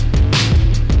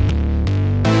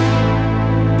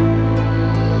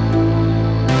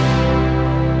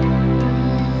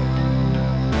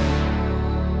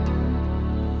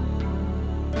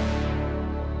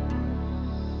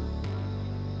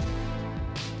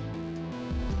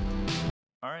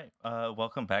right.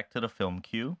 Welcome back to the Film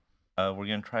Queue. We're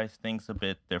gonna try things a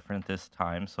bit different this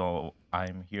time. So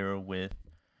I'm here with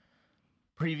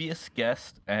previous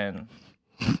guest and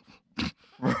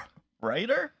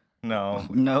writer. No,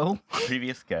 No.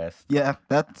 previous guest Yeah,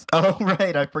 that's. Oh,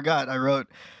 right. I forgot. I wrote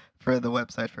for the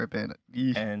website for a band.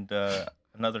 and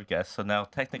another guest. So now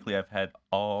technically, I've had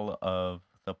all of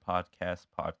the podcast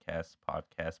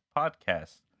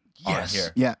on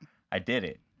here. Yeah. I did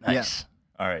it. Nice.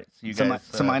 All right. So you So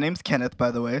guys. my name's Kenneth,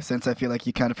 by the way, since I feel like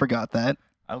you kind of forgot that.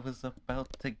 I was about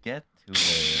to get to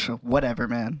it. Whatever,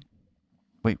 man.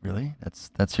 Wait, really?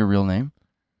 That's your real name?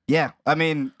 Yeah. I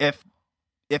mean, if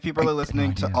people I are had no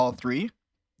listening to idea. all three,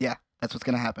 yeah, that's what's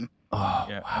gonna happen. Oh,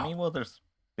 Yeah, wow. I mean, well, there's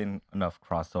been enough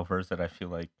crossovers that I feel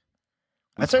like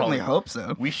I certainly probably- hope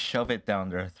so. we shove it down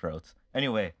their throats.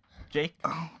 Anyway, Jake,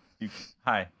 Oh.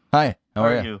 hi. Hi. How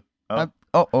are you? you?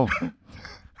 Oh.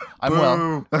 I'm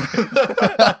well.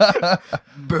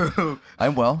 Boo.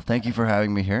 I'm well. Thank you for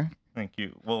having me here. Thank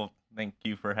you. Well, thank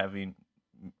you for having.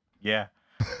 Yeah.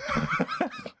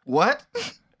 What?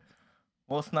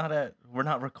 Well, it's not at. We're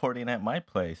not recording at my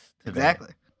place today. Exactly.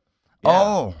 Yeah.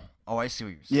 Oh, I see what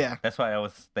you're saying. Yeah. That's why I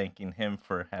was thanking him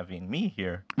for having me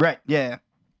here. Right. Yeah.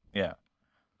 Yeah.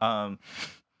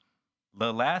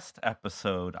 The last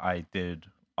episode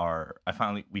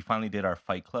we finally did our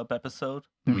Fight Club episode.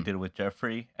 We Mhm. did it with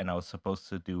Jeffrey, and I was supposed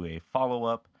to do a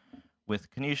follow-up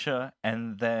with Kanisha,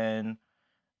 and then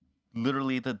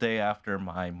literally the day after,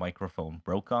 my microphone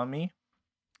broke on me.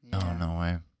 Oh, no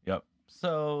way. Yep.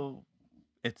 So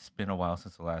it's been a while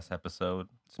since the last episode,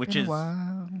 which Been a is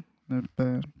while.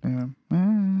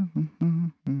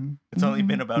 it's only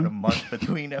been about a month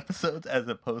between episodes, as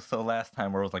opposed to the last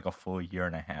time where it was like a full year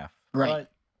and a half. Right.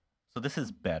 So this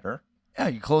is better. Yeah,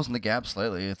 you're closing the gap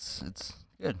slightly. It's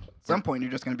good. At some point,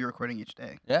 you're just gonna be recording each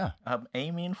day. Yeah. I'm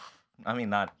aiming. I mean,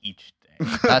 not each day.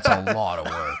 That's a lot of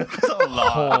work. It's a lot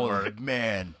of Holy work.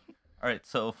 man. All right,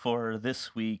 so for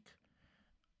this week,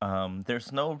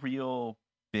 there's no real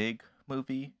big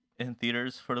movie in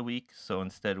theaters for the week. So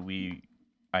instead,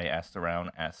 I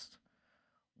asked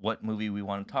what movie we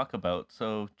want to talk about.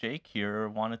 So Jake here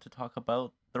wanted to talk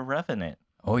about The Revenant.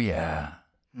 Oh, yeah.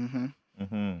 Mm-hmm.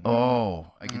 Mm-hmm.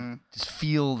 Oh, I can just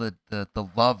feel the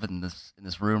love in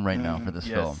this room right now for this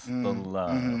film. Yes, the Mm,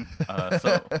 love.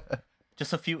 So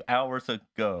just a few hours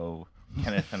ago,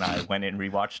 Kenneth and I went and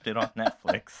rewatched it on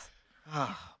Netflix.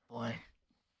 Oh boy.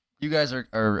 You guys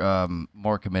are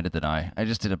more committed than I. I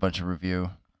just did a bunch of review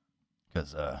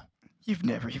because You've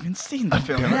never even seen the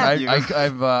film, have you? I've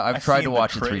tried seen to the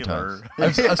watch it 3 trailer.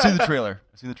 times. I've seen the trailer.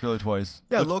 I've seen the trailer twice.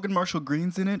 Yeah, Logan Marshall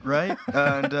Green's in it, right?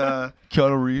 And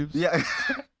Keanu Reeves. yeah,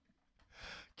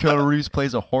 Keanu Reeves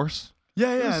plays a horse.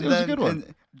 yeah. It was And a then good one.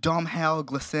 and Dom Hal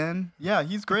Gleason. Yeah,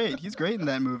 he's great. He's great in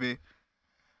that movie.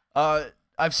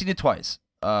 I've seen it twice.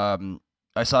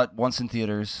 I saw it once in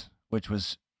theaters, which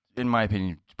was, in my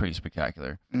opinion, pretty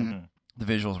spectacular. Mhm. The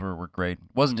visuals were great.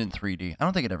 It wasn't in 3D. I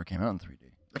don't think it ever came out in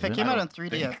 3D. If Did it came out I in don't 3D,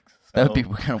 think That would be so.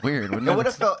 kind of weird, wouldn't it it? would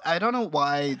have felt. I don't know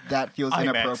why that feels IMAX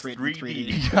inappropriate in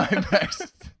 3D. 3D.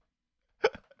 IMAX.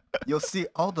 You'll see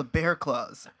all the bear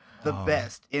claws, the Oh.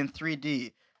 best in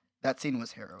 3D. That scene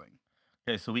was harrowing.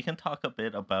 Okay, so we can talk a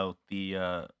bit about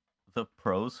the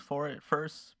pros for it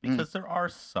first, because there are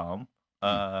some.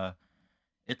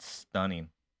 It's stunning.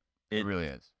 It really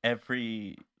is.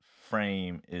 Every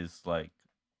frame is like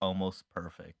almost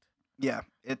perfect. Yeah,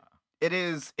 it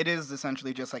is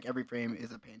essentially just like every frame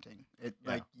is a painting. It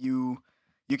Yeah. like you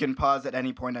can pause at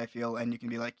any point, I feel, and you can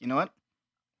be like, you know what,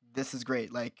 this is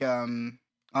great. Like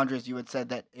Andres, you had said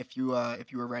that if you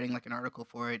were writing like an article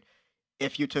for it,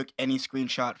 if you took any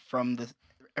screenshot from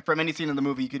any scene in the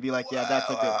movie, you could be like, yeah, that's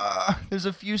a good. There's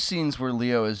a few scenes where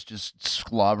Leo is just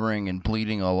slobbering and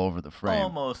bleeding all over the frame.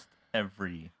 Almost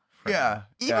every frame. Yeah.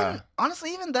 Even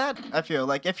honestly, even that, I feel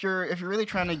like if you're really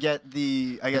trying to get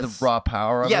the, I guess, The raw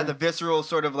power of yeah, it. the visceral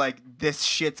sort of like this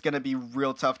shit's gonna be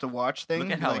real tough to watch thing.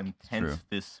 Look at how like, intense True.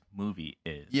 this movie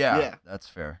is. Yeah, Yeah. that's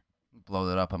fair. Blow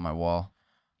that up on my wall.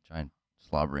 Giant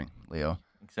slobbering Leo.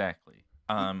 Exactly.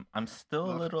 I'm still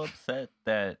a little upset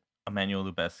that Emmanuel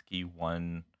Lubezki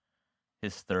won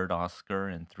his 3rd Oscar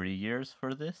in 3 years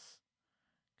for this,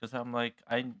 because I'm like,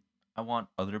 I want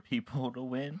other people to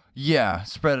win, Yeah,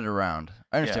 spread it around.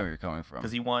 I understand Yeah. where you're coming from.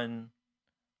 because he won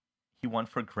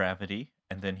for Gravity,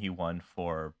 and then he won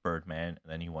for Birdman, and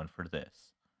then he won for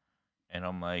this, and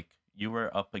I'm like, you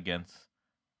were up against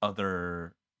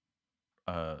other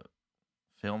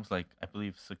films like, I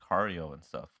believe, Sicario and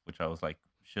stuff, which I was like,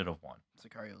 should have won.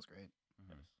 Sicario's great.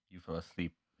 You fell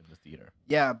asleep in the theater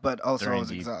Yeah, but also I during was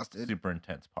the exhausted. super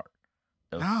intense part.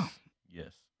 That No.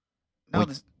 Yes. No, Wait.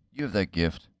 this, You have that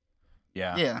gift.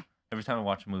 Yeah. Yeah. Every time I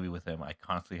watch a movie with him, I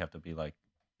constantly have to be like,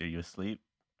 "Are you asleep?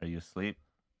 Are you asleep?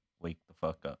 Wake the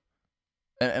fuck up."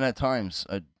 And at times,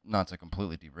 not to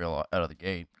completely derail out of the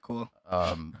gate, Cool.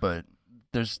 but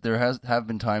have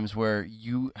been times where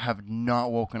you have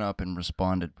not woken up and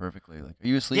responded perfectly. Like, are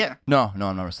you asleep? Yeah. No,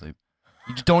 I'm not asleep.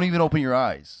 You just don't even open your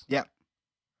eyes. Yeah,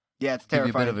 it's Give you a bit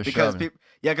terrifying of a because shove.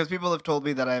 because people have told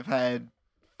me that I've had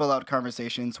full out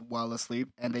conversations while asleep,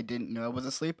 and they didn't know I was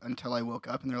asleep until I woke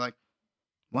up, and they're like,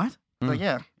 "What?" I was like,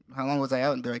 "Yeah, how long was I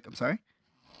out?" And they're like, "I'm sorry."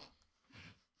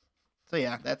 So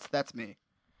yeah, that's me.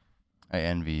 I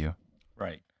envy you.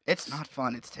 Right. It's not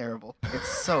fun. It's terrible. It's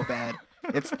so bad.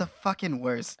 It's the fucking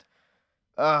worst.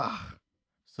 Ugh.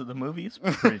 So the movie's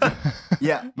pretty.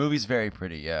 Yeah. Movie's very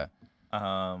pretty, yeah.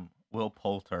 Will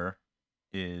Poulter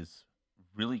is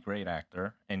really great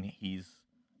actor, and he's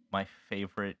my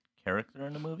favorite character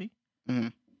in the movie.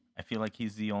 Mhm. I feel like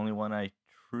he's the only one I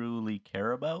truly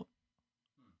care about.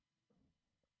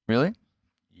 Really?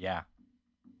 Yeah.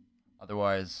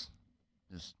 Otherwise,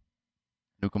 just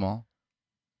nuke them all.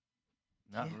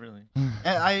 Not Yeah. really.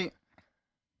 And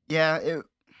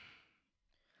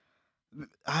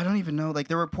I don't even know. Like,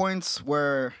 there were points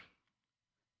where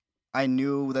I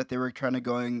knew that they were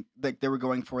they were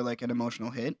going for like an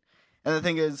emotional hit, and the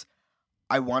thing is,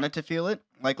 I wanted to feel it.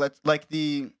 I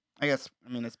guess, I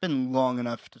mean, it's been long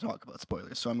enough to talk about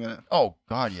spoilers, so I'm gonna. Oh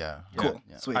God, yeah. Cool.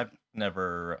 Yeah. Sweet. I've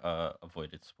never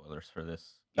avoided spoilers for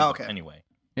this. Oh, okay. Anyway.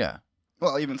 Yeah.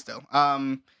 Well, even still.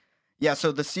 Yeah.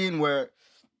 So the scene where,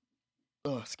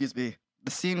 oh, excuse me,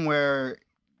 the scene where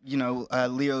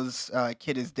Leo's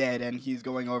kid is dead, and he's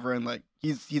going over and like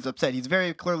he's upset. He's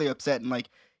very clearly upset, and like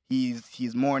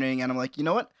he's mourning, and I'm like, you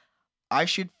know what? I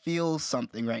should feel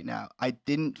something right now. I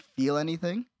didn't feel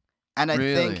anything, and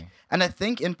I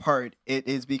think in part it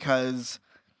is because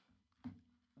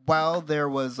while there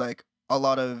was like a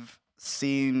lot of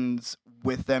scenes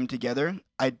with them together,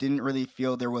 I didn't really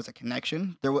feel there was a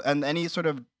connection. And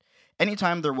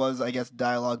anytime there was, I guess,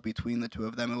 dialogue between the two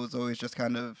of them, it was always just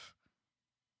kind of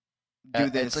do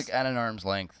this. It's like at an arm's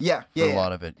length. Yeah. For a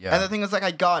lot of it. Yeah. And the thing is, like,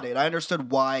 I got it. I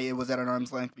understood why it was at an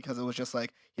arm's length, because it was just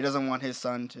like he doesn't want his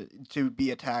son to be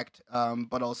attacked,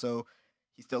 but also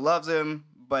he still loves him,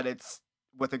 but it's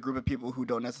with a group of people who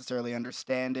don't necessarily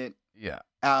understand it. Yeah.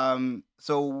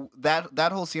 So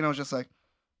that whole scene, I was just like,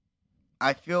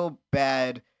 I feel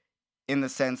bad in the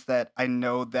sense that I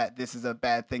know that this is a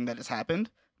bad thing that has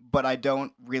happened, but I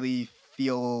don't really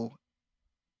feel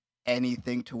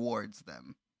anything towards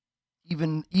them.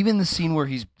 Even the scene where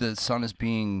the son is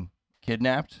being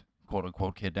kidnapped, quote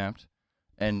unquote kidnapped,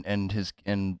 and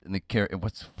the character,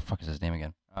 what's the fuck is his name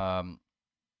again?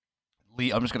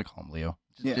 Leo. I'm just gonna call him Leo.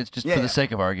 Yeah. It's just Yeah, for yeah. the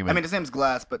sake of argument. I mean, his name's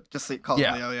Glass, but just call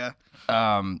Yeah. him Leo,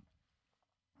 yeah.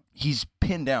 He's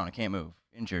pinned down, can't move,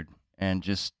 injured, and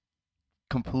just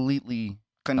completely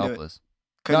Couldn't helpless.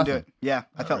 do Nothing. it. Yeah,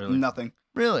 I Not felt really. nothing.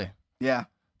 Really? Yeah.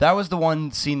 That was the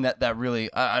one scene that really,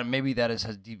 maybe that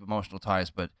has deep emotional ties,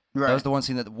 but Right. that was the one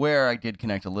scene where I did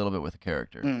connect a little bit with the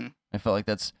character. Mm. I felt like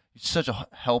that's such a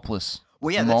helpless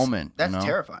Well, yeah, moment. That's you know?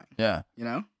 terrifying. Yeah. You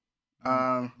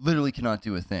know. Literally cannot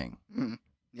do a thing.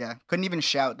 Yeah, couldn't even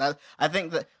shout. I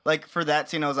think that, like, for that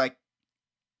scene, I was like,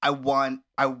 I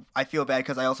feel bad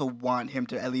because I also want him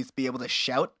to at least be able to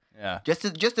shout, Yeah. just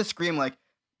to scream like,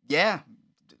 yeah,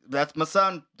 that's my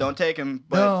son. Don't take him.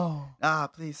 But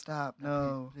please stop.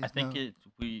 No. I think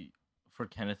for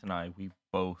Kenneth and I, we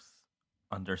both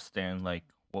understand like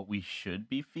what we should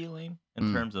be feeling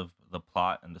in terms of the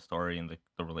plot and the story and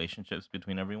the relationships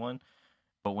between everyone.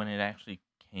 But when it actually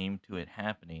came to it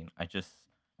happening,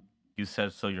 you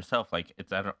said so yourself, like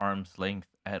it's at an arm's length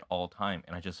at all time.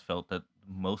 And I just felt that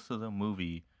most of the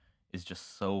movie is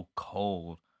just so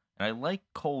cold. And I like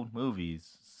cold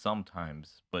movies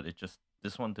sometimes, but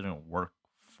this one didn't work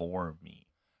for me.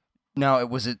 Now,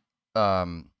 was it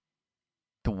the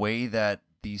way that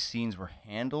these scenes were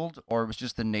handled, or it was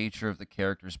just the nature of the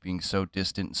characters being so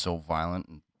distant and so violent,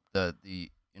 and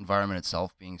the environment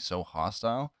itself being so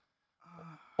hostile?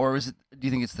 Or do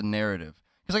you think it's the narrative?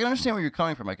 Because I can understand where you're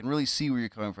coming from. I can really see where you're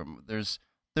coming from. There's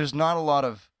not a lot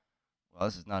of, well,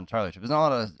 this is not entirely true. There's not a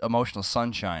lot of emotional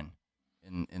sunshine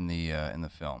in the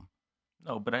film.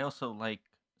 No, but I also like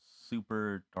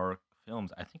super dark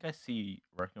films. I think I see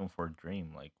Requiem for a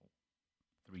Dream like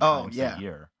 3 times a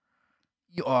year.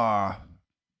 You are.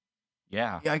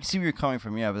 Yeah. Yeah, I can see where you're coming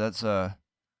from. Yeah, but that's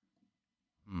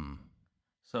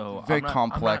So very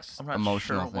complex I'm not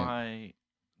emotional sure thing. why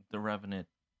The Revenant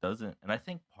doesn't, and I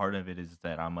think part of it is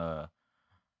that I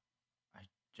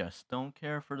just don't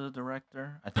care for the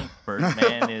director. I think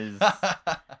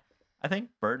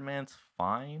Birdman's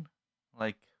fine.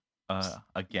 Like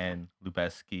Again,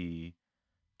 Lubeski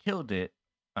killed it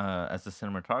as a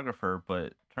cinematographer, but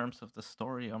in terms of the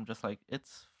story, I'm just like,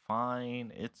 it's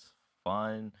fine, it's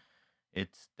fun,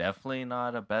 it's definitely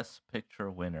not a Best Picture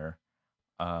winner,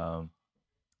 um,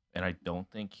 and I don't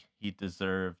think he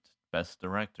deserved Best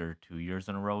Director 2 years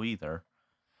in a row either.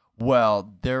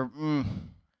 Well,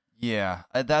 yeah,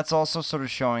 that's also sort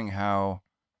of showing how,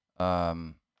 I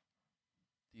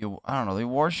don't know, the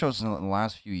award shows in the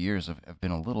last few years have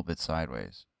been a little bit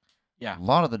sideways. Yeah, A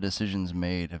lot of the decisions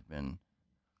made have been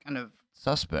Kind of,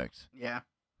 suspect. yeah.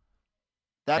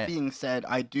 That Eh. being said,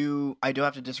 I do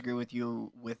have to disagree with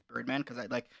you with Birdman because I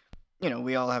like,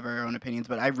 we all have our own opinions,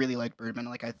 but I really like Birdman.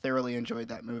 Like, I thoroughly enjoyed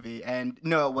that movie, and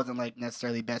no, it wasn't like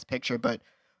necessarily Best Picture, but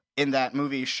in that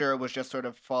movie, sure, was just sort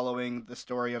of following the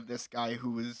story of this guy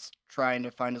who was trying to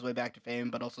find his way back to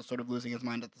fame, but also sort of losing his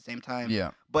mind at the same time.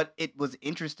 Yeah. But it was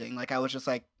interesting. Like, I was just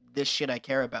like, this shit I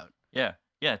care about. yeah,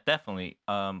 definitely.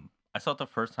 I saw it the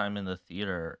first time in the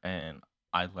theater, and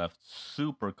I left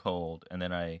super cold, and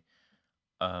then I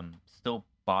still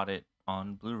bought it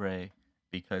on Blu-ray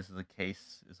because the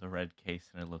case is a red case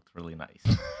and it looked really nice.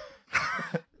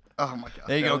 Oh my god.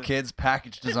 There you go, kids.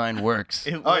 Package design works.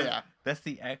 Yeah. That's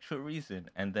the actual reason.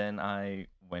 And then I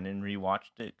went and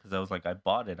rewatched it because I was like, I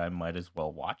bought it, I might as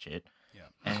well watch it. Yeah.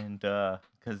 And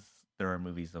because there are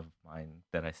movies of mine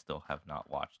that I still have not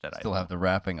watched that Still I have the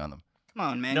wrapping on them. Come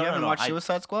on, man. No, You no, haven't no, watched I-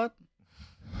 Suicide Squad?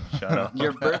 Shut up.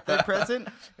 Your birthday present?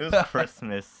 It was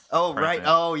Christmas. Oh, right. present.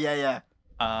 Oh, yeah.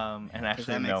 And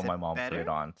actually, that no, makes my it mom put better? it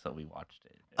on, so we watched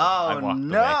it. Oh, I walked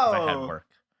away 'cause I had no. work.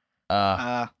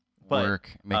 Uh, But,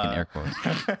 Work, making air quotes.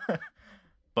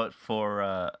 But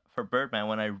for Birdman,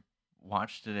 when I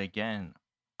watched it again,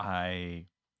 I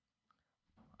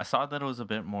saw that it was a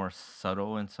bit more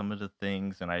subtle in some of the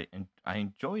things, and I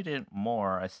enjoyed it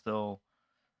more. I still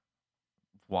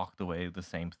walked away with the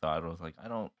same thought. I was like, I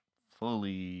don't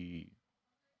fully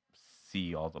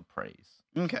see all the praise.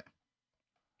 okay.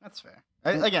 That's fair.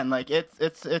 Again, like,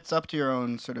 it's up to your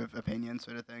own sort of opinion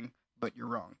sort of thing, but you're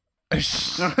wrong.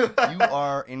 You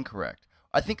are incorrect.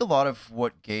 I think a lot of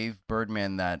what gave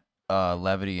Birdman that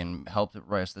levity and helped it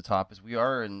rise to the top is we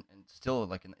are still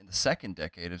like in the second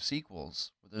decade of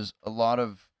sequels where there's a lot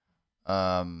of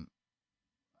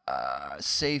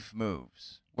safe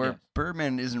moves where Yes.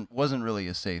 Birdman wasn't really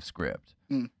a safe script.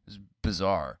 Mm. It was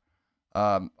bizarre.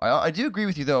 I do agree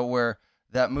with you though, where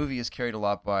that movie is carried a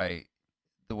lot by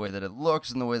the way that it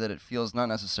looks and the way that it feels, not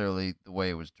necessarily the way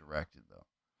it was directed though.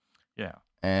 Yeah.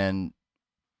 And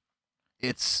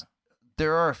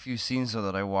there are a few scenes though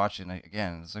that I watch and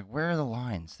again it's like, where are the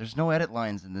lines? There's no edit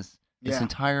lines in this Yeah.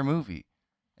 entire movie,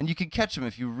 and you can catch them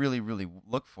if you really really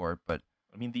look for it. But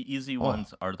I mean, the easy Oh.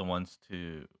 ones are the ones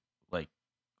to, like,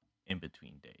 in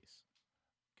between days.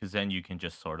 Because then you can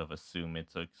just sort of assume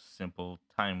it's a simple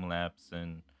time lapse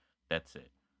and that's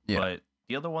it. Yeah. But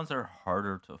the other ones are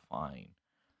harder to find.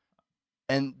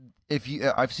 and if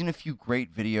I've seen a few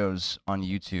great videos on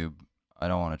YouTube. I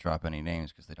don't want to drop any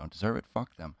names because they don't deserve it.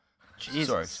 Fuck them. Jesus.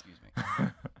 Sorry, excuse me.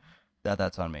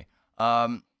 That's on me.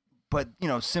 But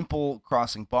simple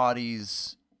crossing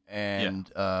bodies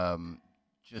and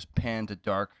just pan to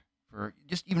dark for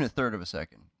just even a third of a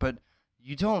second. But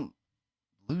you don't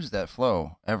lose that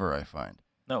flow ever, I find.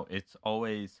 No, it's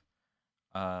always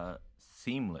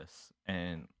seamless.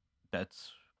 And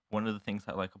that's one of the things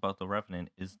I like about The Revenant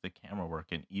is the camera work.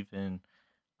 And even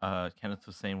Kenneth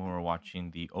was saying when we were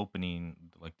watching the opening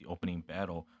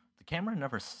battle, the camera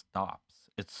never stops.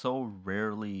 It so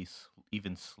rarely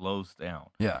even slows down.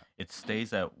 Yeah. It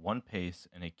stays at one pace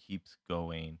and it keeps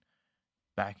going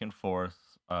back and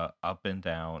forth, up and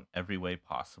down, every way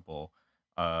possible.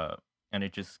 And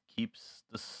it just keeps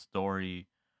the story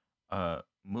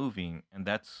moving. And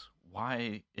that's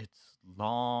why its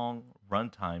long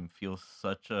runtime feels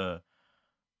such a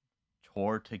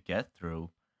chore to get through,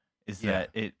 is Yeah. that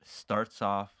it starts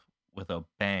off with a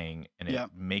bang and it Yeah.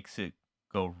 makes it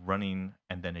go running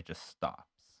and then it just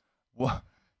stops. Well,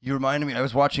 you reminded me. I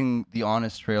was watching the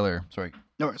Honest trailer. Sorry.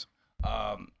 No worries.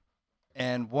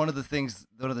 And one of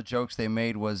the jokes they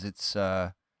made was it's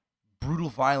brutal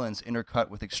violence intercut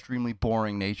with extremely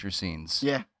boring nature scenes.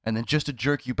 Yeah. And then just to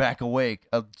jerk you back awake,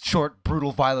 a short,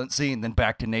 brutal, violent scene, then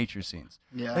back to nature scenes.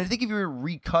 And I Yeah. think if you were to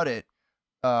recut it,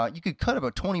 you could cut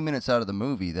about 20 minutes out of the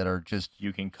movie that are just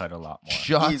You can cut a lot more.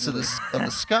 shots of Easily. the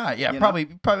sky. Yeah, You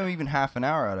know? probably even half an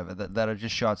hour out of it that are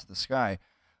just shots of the sky.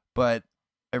 But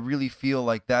I really feel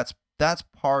like that's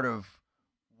part of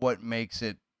what makes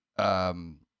it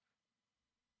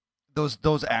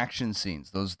those action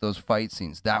scenes, those fight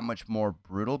scenes that much more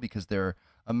brutal because they're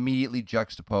immediately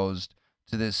juxtaposed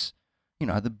to this,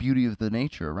 the beauty of the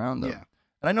nature around them. Yeah.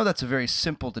 And I know that's a very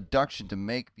simple deduction to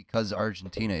make because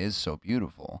Argentina is so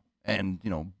beautiful and,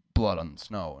 blood on the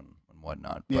snow and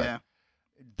whatnot. But Yeah.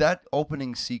 that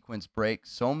opening sequence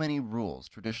breaks so many rules,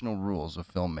 traditional rules of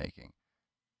filmmaking,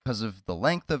 because of the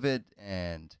length of it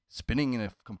and spinning in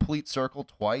a complete circle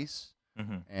twice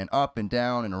and up and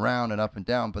down and around and up and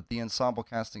down. But the ensemble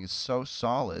casting is so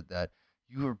solid that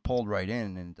you are pulled right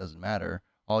in and it doesn't matter.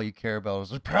 All you care about is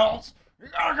the pelts. You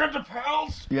gotta get the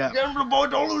pelts. Yeah. Get the boy.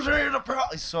 Don't lose any of the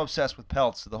pelts. He's so obsessed with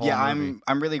pelts the whole movie.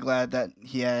 I'm really glad that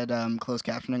he had closed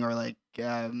captioning or like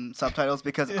subtitles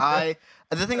because the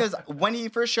thing is when he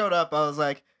first showed up I was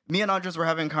like, me and Andres were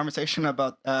having a conversation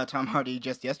about Tom Hardy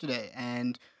just yesterday,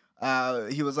 and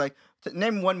he was like,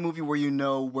 name one movie where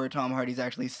where Tom Hardy's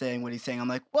actually saying what he's saying. I'm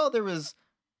like, well, there was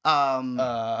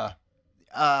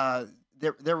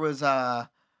there was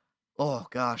oh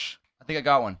gosh, I think I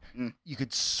got one. Mm. You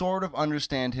could sort of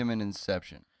understand him in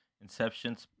Inception.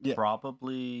 Inception's Yeah.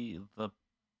 probably the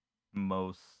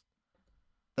most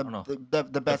the don't know.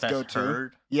 the best go to.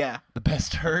 heard. Yeah, The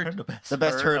best heard. The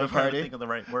best heard I'm of trying to Hardy. think of the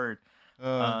right word.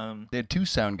 They had 2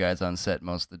 sound guys on set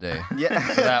most of the day. yeah.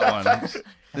 For that one.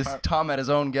 This Tom had his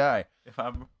own guy. If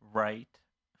I'm right,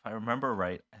 if I remember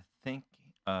right, I think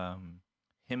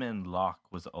him and Locke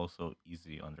was also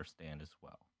easy to understand as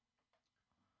well.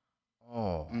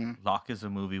 Oh. Mm. Locke is a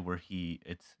movie where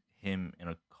it's him in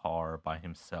a car by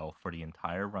himself for the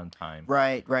entire runtime.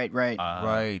 Right.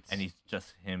 Right. And he's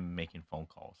just him making phone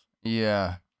calls.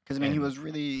 Yeah. Because he And- was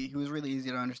really easy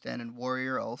to understand in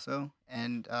Warrior also,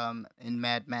 and in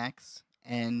Mad Max,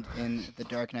 and in The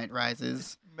Dark Knight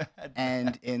Rises,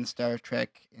 and in Star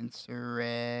Trek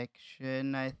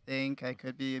Insurrection. I think I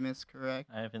could be miscorrect.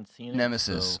 I haven't seen it.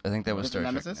 Nemesis. so- I think that was Was it Star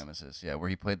Trek Nemesis? Nemesis. Yeah, where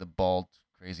he played the bald,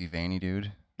 crazy, veiny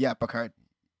dude. Yeah, Picard.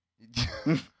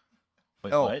 Wait,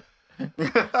 Oh. what?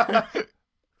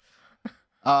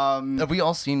 Have we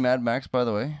all seen Mad Max, by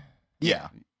the way? Yeah.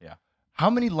 How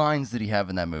many lines did he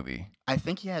have in that movie? I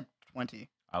think he had 20.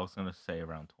 I was gonna say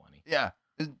around 20. Yeah,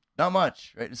 not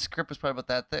much, right? His script was probably about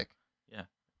that thick.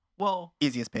 Well,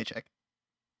 Easiest paycheck.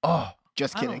 Oh,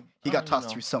 Just I kidding. don't- He I got don't tossed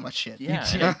know. through so much shit. Yeah,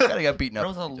 he and kind of got beaten there up.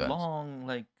 was a a few times. long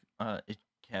it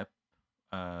kept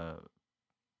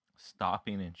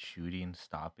stopping and shooting.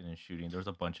 There was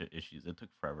a bunch of issues. It took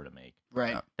forever to make.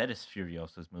 Right. Yeah. That is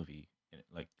Furiosa's movie,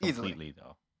 like Easily. completely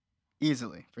though.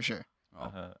 Easily, for sure.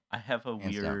 Oh. I have a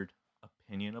Hands down. weird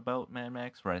opinion about Mad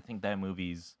Max where I think that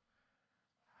movie's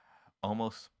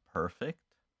almost perfect,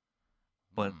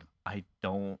 but Mm. I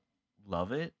don't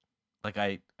love it. Like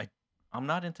I'm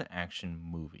not into action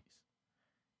movies,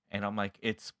 and I'm like,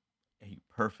 it's a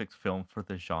perfect film for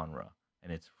the genre,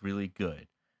 and it's really good.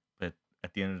 But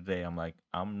at the end of the day, I'm like,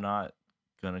 I'm not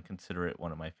gonna consider it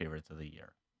one of my favorites of the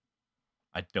year.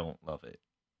 I don't love it.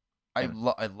 I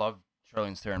love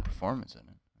Charlize Theron performance in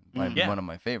it. Yeah. One of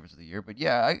my favorites of the year. But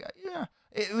yeah,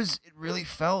 it really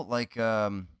felt like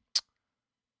I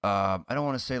don't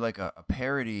want to say like a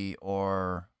parody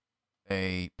or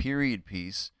a period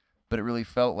piece, but it really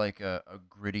felt like a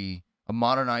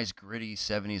modernized gritty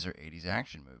 70s or 80s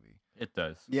action movie. It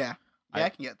does. Yeah. I- I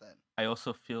can get that. I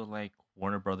also feel like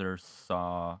Warner Brothers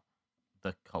saw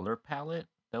the color palette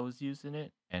that was used in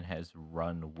it and has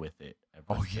run with it ever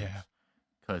Oh, since. yeah.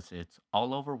 Because it's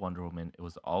all over Wonder Woman. It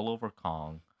was all over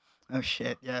Kong. Oh,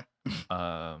 shit. Yeah.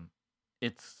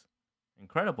 It's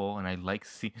incredible, and I like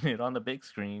seeing it on the big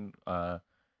screen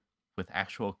with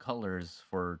actual colors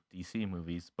for DC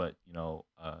movies. But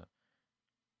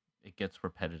it gets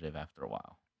repetitive after a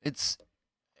while.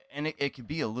 It can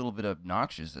be a little bit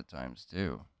obnoxious at times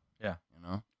too. Yeah.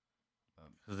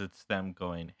 Because it's them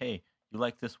going, "Hey, you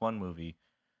like this one movie?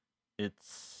 It's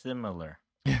similar."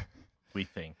 We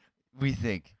think. We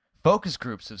think focus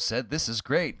groups have said this is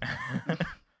great.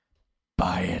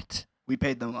 Buy it. We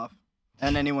paid them off.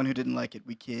 And anyone who didn't like it,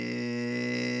 we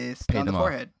kissed Paid on the them off.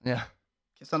 forehead. Yeah.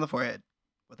 Kissed on the forehead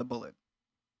with a bullet.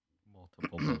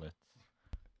 Multiple bullets.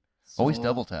 Always So-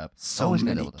 double tap. So Always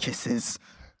many double tap. kisses.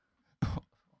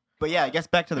 But yeah, I guess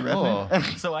back to the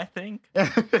Revenant. So I think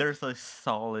there's a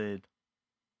solid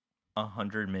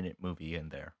 100-minute movie in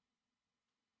there.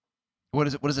 What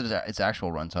is it? What is it? Its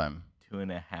actual runtime?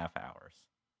 2.5 hours.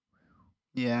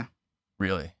 Yeah.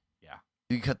 Really? Yeah.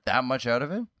 You cut that much out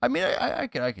of it? I mean, I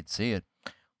could see it.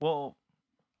 Well,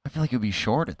 I feel like it would be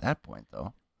short at that point,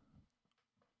 though.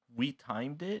 we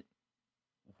timed it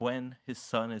when his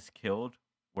son is killed.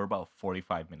 We're about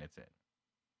 45 minutes in.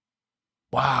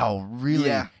 Wow, really?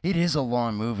 Yeah. It is a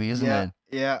long movie, isn't yeah. it?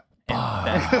 Yeah. And Ah.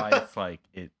 that's why it's like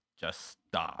it just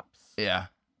stops. Yeah.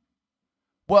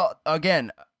 Well,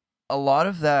 again, a lot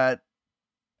of that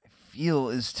I feel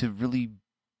is to really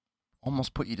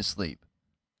almost put you to sleep.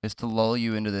 It's to lull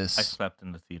you into I this. slept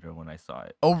in the theater when I saw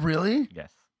it. Oh, really?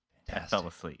 Yes. I Fantastic. fell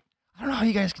asleep. I don't know how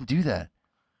you guys can do that.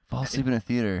 Fall asleep in a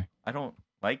theater. I don't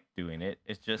like doing it.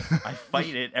 It's just I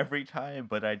fight it every time,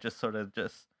 but I just sort of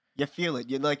just You feel it.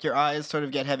 You like your eyes sort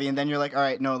of get heavy, and then you're like, all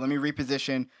right, no, let me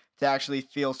reposition to actually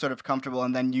feel sort of comfortable,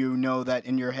 and then you know that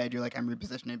in your head you're like, I'm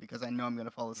repositioning because I know I'm gonna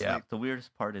fall asleep. Yeah. the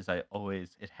weirdest part is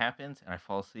it happens and I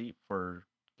fall asleep for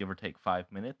give or take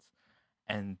 5 minutes,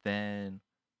 and then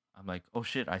I'm like, oh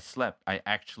shit, I slept. I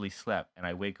actually slept, and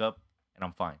I wake up and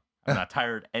I'm fine. I'm not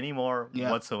tired anymore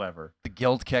whatsoever. The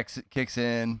guilt kicks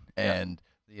in, Yeah. and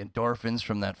the endorphins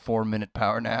from that 4-minute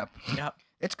power nap. Yeah.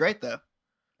 It's great though.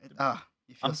 You feel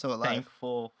I'm so alive.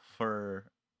 thankful for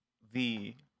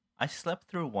I slept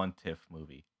through one TIFF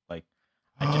movie. Like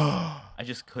I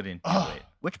just couldn't do it.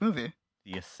 Which movie?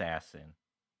 The Assassin.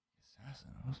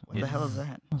 What the hell is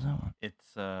that? What was that one?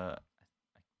 It's I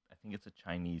think it's a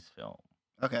Chinese film,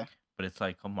 Okay. but it's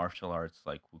like a martial arts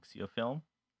like wuxia film.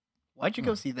 Why'd you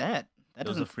go see that? That It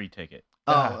was doesn't. a free ticket.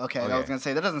 Oh, okay. I was okay. gonna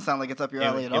say that doesn't sound like it's up your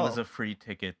alley at It all. was a free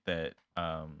ticket that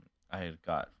I had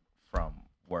got from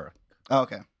work Oh,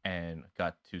 okay. and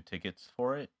got 2 tickets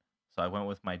for it. So I went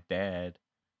with my dad,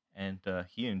 and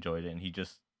he enjoyed it. And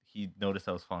he noticed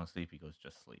I was falling asleep. He goes,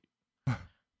 "Just sleep,"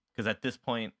 because at this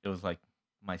point it was like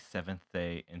my 7th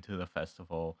day into the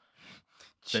festival.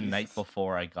 The night Jesus.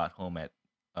 before, I got home at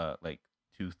like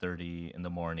 2:30 in the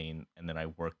morning, and then I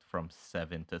worked from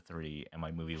 7 to 3, and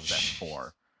my movie was at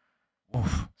 4.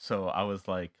 Oof. So I was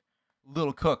like,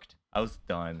 Little cooked. I was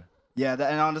done. Yeah,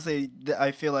 and honestly,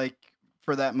 I feel like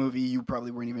for that movie, you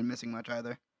probably weren't even missing much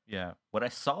either. Yeah, what I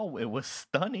saw, it was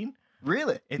stunning.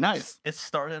 Really? Nice. It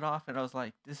started off, and I was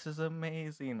like, "This is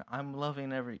amazing. I'm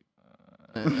loving every."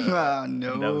 Ah, and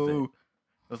that was it. no.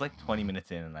 It was like 20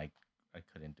 minutes in, and I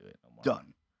couldn't do it no more.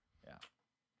 Done. Yeah.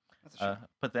 That's a shame.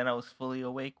 But then I was fully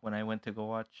awake when I went to go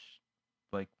watch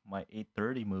like my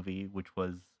 8:30 movie, which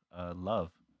was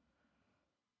Love.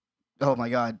 Oh my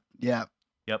god. Yeah.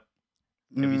 Yep.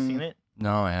 Have you seen it?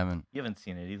 No, I haven't. You haven't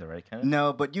seen it either, right, Kenneth?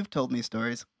 No, but you've told me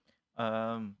stories.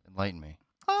 Enlighten me.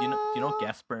 Do you know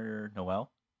Gaspar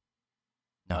Noel?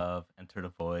 No. Of Enter the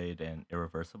Void and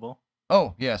Irreversible?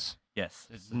 Oh, yes. Yes.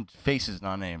 Faces,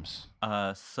 not names.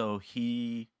 So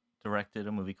he directed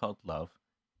a movie called Love.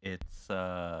 It's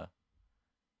a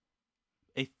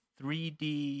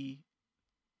 3D.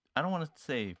 I don't want to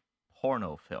say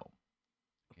porno film.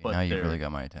 Okay, But now you there- really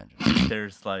got my attention.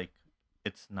 There's like,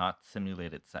 it's not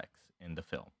simulated sex in the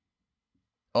film.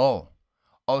 Oh,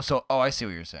 I see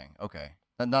what you're saying. Okay,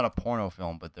 not a porno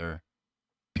film, but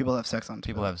People have sex on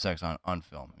people TV. have sex on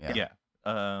film. Yeah. Yeah.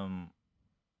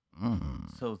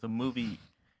 Mm. So the movie,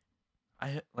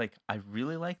 I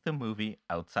really like the movie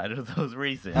outside of those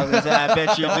reasons. I was gonna say, I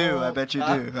bet you do. I bet you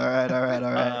do. All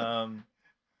right.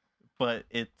 But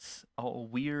it's a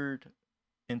weird,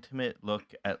 intimate look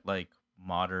at like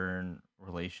modern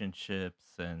relationships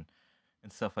and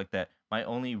stuff like that. My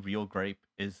only real gripe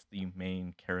is the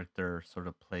main character sort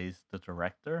of plays the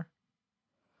director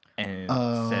and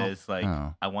says like,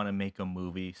 Oh. I want to make a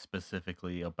movie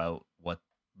specifically about what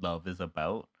love is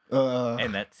about. Uh,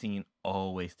 And that scene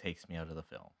always takes me out of the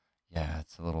film. Yeah,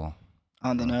 it's a little.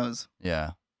 on the nose.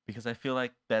 Yeah. Because I feel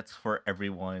like that's for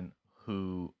everyone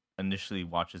who initially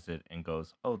watches it and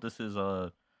goes, "Oh, this is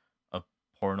a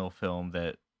porno film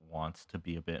that wants to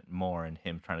be a bit more," and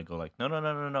him trying to go like,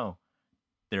 "No.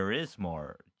 There is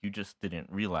more. You just didn't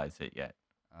realize it yet."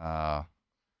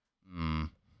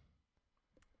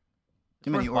 Too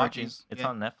many Worth watching. orgies. It's Yeah.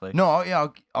 on Netflix.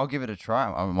 No, I'll give it a try.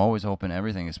 I'm always open to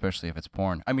everything, especially if it's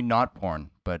porn. I mean, not porn,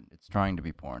 but it's trying to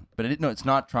be porn. But it's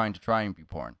not trying to try and be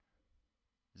porn.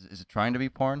 Is it trying to be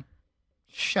porn?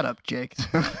 Shut up, Jake.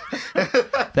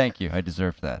 Thank you. I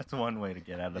deserve that. That's one way to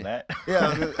get out of that. Yeah,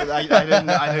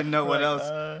 I didn't know what Like,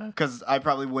 else. Because I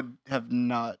probably would have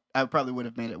not. I probably would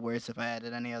have made it worse if I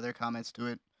added any other comments to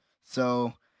it.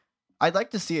 So, I'd like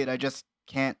to see it. I just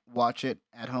can't watch it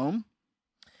at home.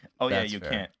 Oh yeah, That's you fair.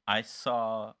 can't. I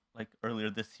saw like earlier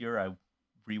this year. I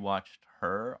rewatched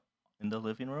Her in the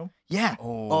living room, Yeah.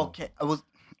 Oh. Okay. I was.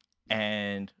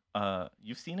 and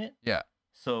you've seen it. Yeah.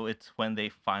 So it's when they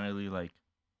finally like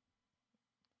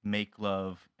make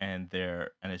love, and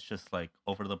it's just like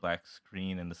over the black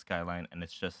screen and the skyline, and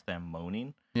it's just them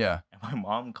moaning. Yeah. And my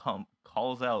mom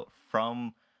calls out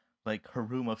from like her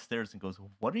room upstairs and goes,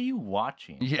 "What are you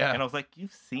watching?" Yeah. And I was like,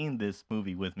 "You've seen this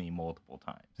movie with me multiple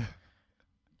times.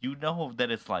 You know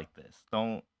that it's like this.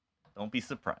 Don't be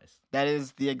surprised." That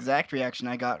is the exact reaction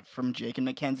I got from Jake and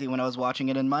Mackenzie when I was watching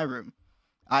it in my room.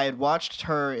 I had watched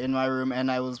Her in my room, and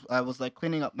I was like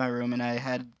cleaning up my room, and I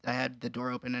had the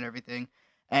door open and everything,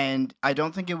 and I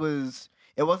don't think it was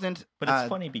it wasn't. But it's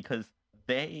funny because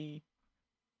they,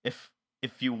 if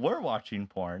you were watching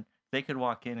porn, they could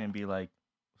walk in and be like,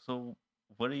 "So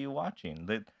what are you watching?"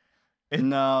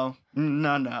 No.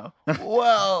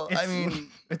 Well, I It's- mean,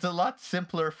 It's a lot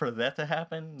simpler for that to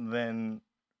happen than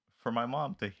for my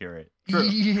mom to hear it. True.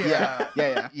 yeah,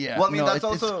 Yeah. Well, I mean, No, that's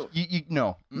it's- also. you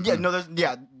no. Yeah, Mm-mm. no, there's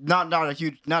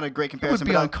not a great It would comparison,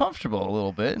 be but uncomfortable a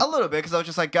little bit. a little bit because I was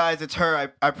just like, guys, it's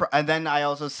her. And then I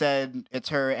also said it's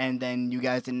her, and then you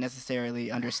guys didn't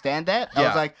necessarily understand that. I Yeah.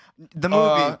 was like, the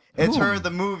movie, it's who? her,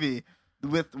 the movie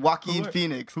with Joaquin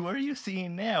Phoenix. Who are you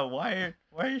seeing now? Why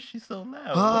is she so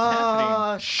loud? What's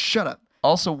happening? Shut up.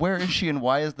 Also, where is she and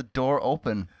why is the door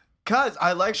open? Cause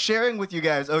I like sharing with you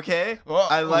guys. Okay, Oh,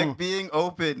 I like ooh. being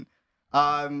open.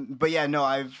 But yeah, no,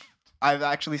 I've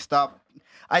actually stopped.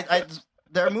 I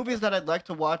there are movies that I'd like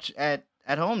to watch at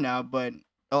home now, but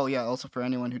oh yeah, also for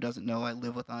anyone who doesn't know, I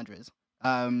live with Andres.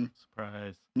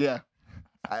 Surprise. Yeah.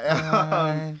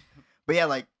 But yeah,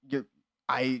 like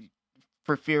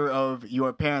for fear of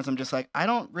your parents, I'm just like, I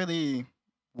don't really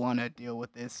want to deal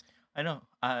with this. I know,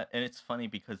 and it's funny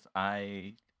because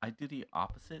I do the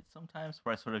opposite sometimes,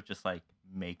 where I sort of just like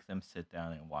make them sit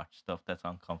down and watch stuff that's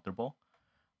uncomfortable.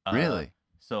 Really?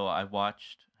 So I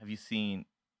watched. Have you seen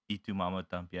Y Tu Mama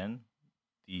Tambien?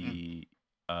 The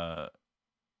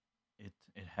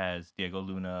it has Diego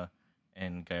Luna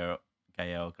and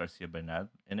Gael Garcia Bernal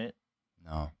in it.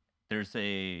 No. There's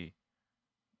it's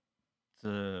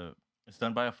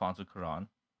done by Alfonso Cuarón,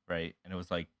 right? And it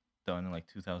was like done in like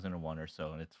 2001 or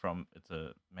so, and it's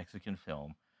a Mexican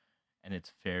film, and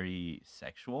it's very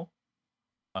sexual.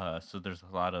 So there's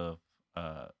a lot of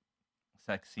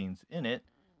sex scenes in it,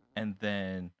 and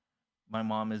then my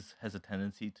mom has a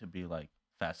tendency to be like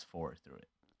fast forward through it.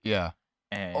 Yeah.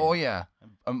 And Oh yeah.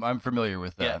 I'm familiar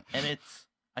with that. yeah, and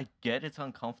I get it's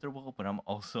uncomfortable, but I'm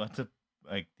also at the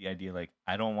idea like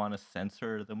I don't want to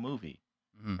censor the movie.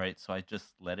 Mhm. Right? So I just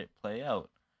let it play out.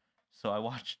 So I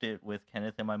watched it with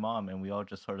Kenneth and my mom, and we all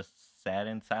just sort of sat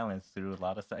in silence through a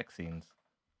lot of sex scenes.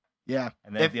 Yeah.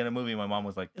 And then at the end of the movie, my mom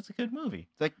was like, "It's a good movie."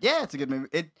 It's like, yeah, it's a good movie.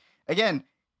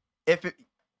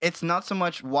 It's not so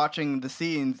much watching the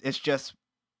scenes, it's just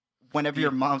whenever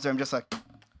your mom's there, I'm just like,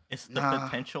 It's the Nah.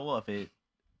 potential of it,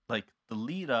 like the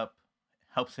lead up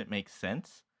helps it make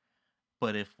sense.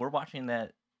 But if we're watching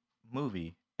that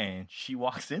movie and she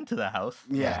walks into the house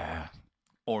yeah.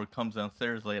 or comes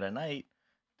downstairs late at night,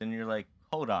 then you're like,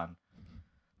 "Hold on,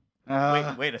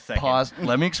 Uh, wait a second." Pause.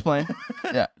 Let me explain.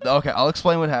 Yeah. Okay. I'll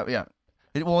explain what happened.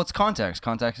 Yeah. Well, it's context.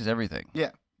 Context is everything.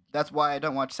 That's why I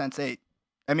don't watch Sense8.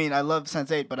 I mean, I love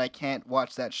Sense8, but I can't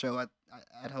watch that show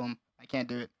at home. I can't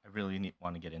do it. I really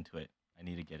want to get into it. I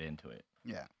need to get into it.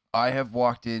 Yeah. I have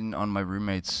walked in on my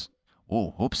roommate's.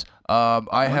 Oh, oops.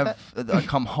 I have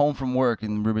come home from work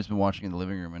and the roommate's been watching in the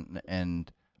living room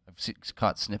and I've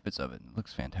caught snippets of it. It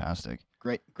looks fantastic.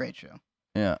 Great show.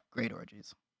 Yeah. Great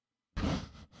orgies.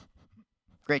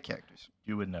 Great characters.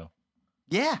 You would know.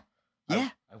 Yeah. Yeah.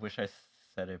 I wish I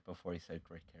said it before he said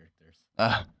great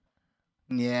characters.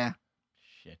 Yeah.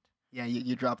 Shit. Yeah,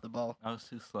 you dropped the ball. I was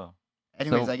too slow.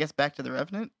 Anyways, So- I guess back to the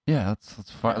Revenant. Yeah.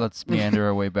 Let's meander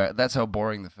our way back. That's how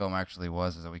boring the film actually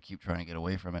was. Is that we keep trying to get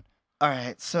away from it. All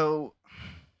right, so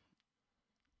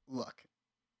look,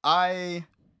 I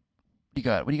What do you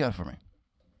got? What do you got for me?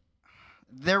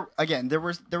 there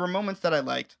were moments that I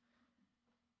liked,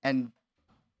 and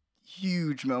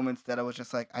huge moments that I was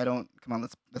just like, I don't. Come on,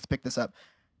 let's pick this up.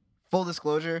 Full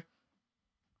disclosure,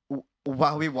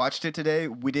 while we watched it today,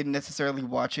 we didn't necessarily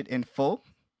watch it in full.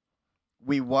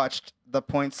 We watched the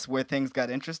points where things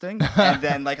got interesting, and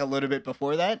then like a little bit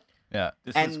before that. Yeah.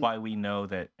 This And- is why we know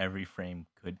that every frame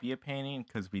could be a painting,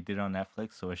 because we did it on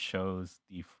Netflix, so it shows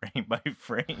the frame by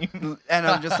frame. And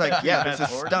I'm just like, yeah, this is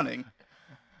Fast forward. stunning.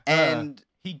 And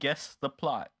He guessed the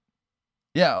plot.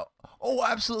 Yeah. Oh,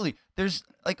 absolutely. There's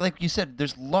like you said,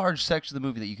 there's large sections of the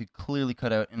movie that you could clearly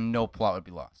cut out and no plot would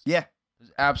be lost. yeah,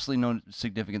 There's absolutely no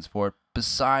significance for it.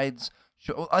 Besides,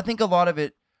 I think a lot of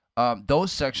it,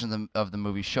 those sections of the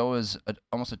movie show as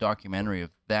almost a documentary of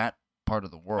that part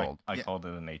of the world. I Yeah. called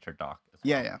it a nature doc. as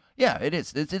yeah, well. yeah. Yeah, it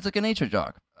is. It's like a nature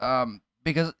doc.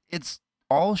 Because it's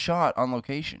all shot on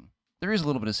location. There is a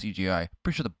little bit of CGI.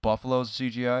 Pretty sure the buffalo's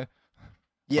CGI.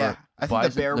 Yeah, Or I think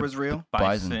bison- the bear was real.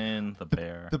 Bison, the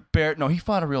bear. The bear. No, he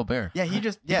fought a real bear. Yeah,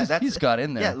 He's got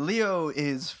in there. Yeah, Leo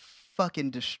is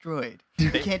fucking destroyed.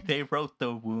 They wrote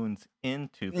the wounds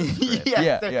into the script.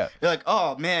 Yeah, they're, yeah. they're like,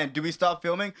 oh man, do we stop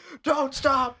filming? Don't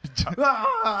stop!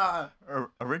 Ah!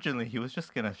 Originally, he was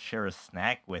just gonna share a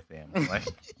snack with him. Like,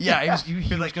 Yeah, he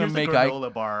was like, gonna "Here's a make eye.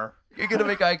 granola bar. You're gonna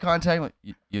make eye contact. Like,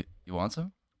 you want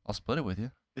some? I'll split it with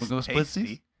you. It's We'll go split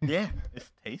tasty." these. Yeah.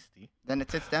 It's tasty. Then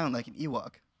it sits down like an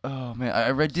Ewok. Oh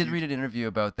man, did read an interview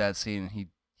about that scene. And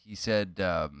he said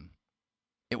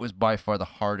it was by far the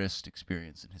hardest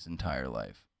experience in his entire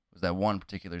life. Was that one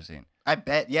particular scene? I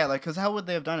bet. Yeah, like, because how would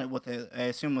they have done it? With I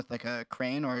assume with like a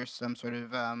crane or some sort of.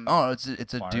 Oh, it's a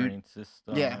dude. Firing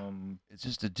system. Yeah. It's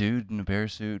just a dude in a bear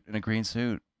suit, in a green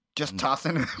suit. Just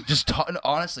tossing.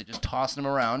 Honestly, just tossing him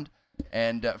around.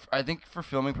 And I think for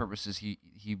filming purposes, he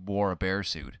wore a bear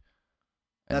suit.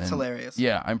 And That's hilarious.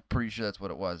 Yeah, I'm pretty sure that's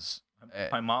what it was.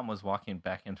 My mom was walking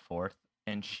back and forth,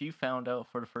 and she found out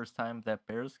for the first time that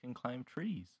bears can climb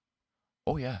trees.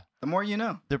 Oh yeah, The more you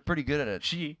know. they're pretty good at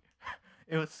it.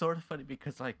 It was sort of funny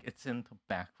because like it's in the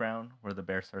background where the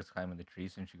bear starts climbing the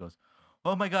trees, and she goes,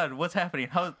 "Oh my God, what's happening?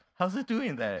 How's it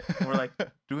doing that?" And we're like,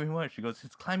 "Doing what?" She goes,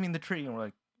 "It's climbing the tree," and we're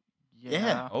like,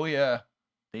 "Yeah, Oh yeah.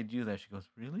 they do that." She goes,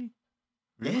 "Really?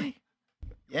 Really?"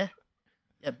 Yeah.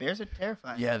 Yeah, bears are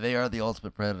terrifying. Yeah, they are the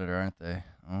ultimate predator, aren't they?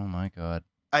 Oh my god.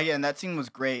 Again, that scene was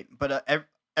great, but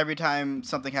every time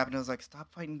something happened, I was like,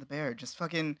 stop fighting the bear. Just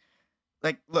fucking,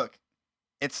 like, look,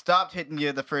 it stopped hitting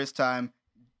you the first time.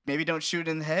 Maybe don't shoot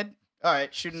it in the head. All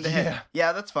right, shoot in the head.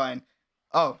 Yeah, that's fine.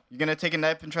 Oh, you're gonna take a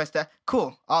knife and try stab?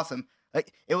 Cool, awesome.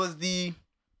 Like, it was the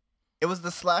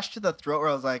slash to the throat where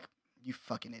I was like, you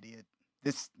fucking idiot.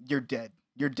 You're dead.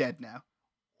 You're dead now.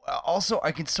 Also,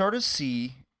 I can sort of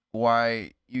see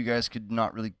why you guys could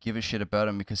not really give a shit about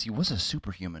him because he was a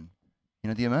superhuman. You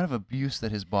know, the amount of abuse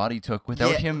that his body took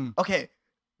without him Okay.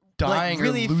 dying like,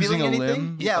 really or losing feeling a anything?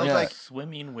 limb. Yeah, I was like,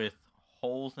 swimming with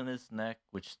holes in his neck,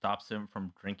 which stops him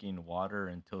from drinking water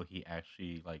until he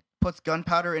actually like puts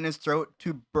gunpowder in his throat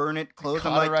to burn it closed.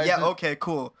 I'm like, Cauterize yeah, it. okay,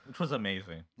 cool. which was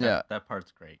amazing. Yeah. That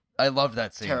part's great. I love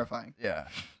that scene. Terrifying. Yeah.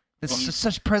 It's Well,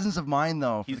 such presence of mind,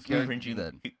 though. For He's the character to do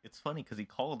cringing. that. It's funny because he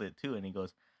called it too, and he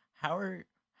goes,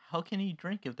 How can he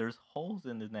drink if there's holes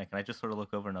in his neck?" And I just sort of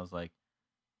look over and I was like,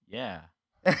 "Yeah,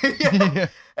 Yeah.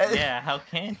 And, yeah. How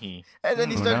can he?" and then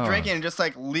he Who started knows? drinking and just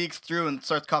like leaks through and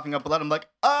starts coughing up blood. I'm like,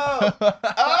 oh,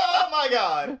 oh my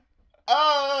god,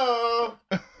 oh,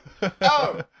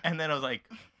 oh. And then I was like,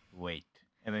 "Wait."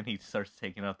 And then he starts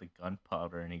taking out the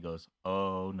gunpowder, and he goes,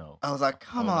 "Oh no." I was like,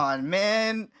 come Oh, no. on,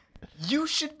 man, you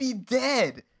should be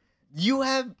dead.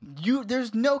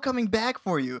 There's no coming back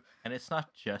for you. And it's not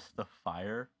just the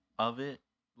fire of it,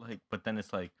 like, but then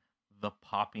it's like the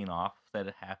popping off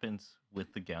that happens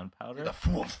with the gunpowder.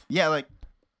 Yeah, like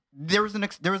there was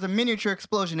a miniature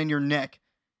explosion in your neck.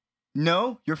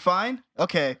 No, you're fine.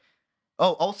 Okay.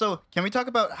 Oh, also, can we talk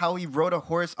about how he rode a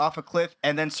horse off a cliff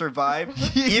and then survived,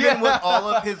 even with all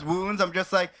of his wounds? I'm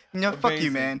just like, no, fuck you,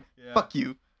 Amazing. man. Yeah. Fuck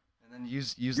you. And then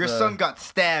use Your the, son got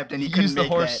stabbed and he couldn't use the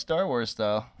make horse that. Star Wars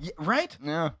style. Yeah, right?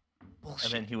 Yeah. Bullshit.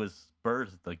 And then he was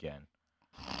birthed again.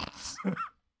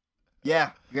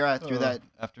 Yeah, you're right through that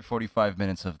After 45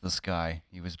 minutes of the sky,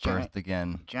 he was Giant- birthed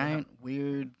again. giant,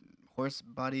 weird horse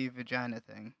body vagina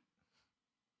thing.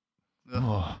 Ugh.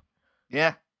 Oh,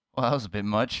 Yeah. well, that was a bit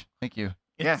much. Thank you.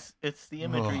 Yeah. It's the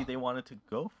imagery Ugh. they wanted to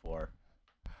go for.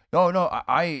 Oh no,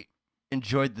 I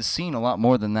enjoyed the scene a lot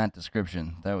more than that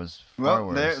description. That was far Well,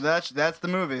 worse. that's the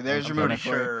movie. There's I'm your pretty movie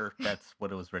for you. sure that's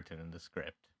what it was written in the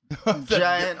script.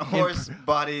 Giant horse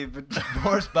body.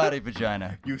 horse body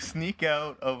vagina. You sneak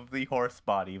out of the horse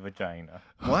body vagina.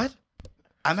 What?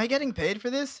 Am I getting paid for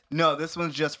this? No, this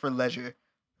one's just for leisure.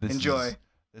 This Enjoy.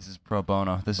 This is pro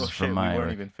bono. This Oh is shit, from we my.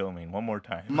 weren't even filming. One more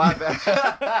time. My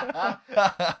bad.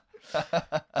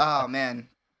 Oh man.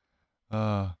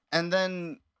 And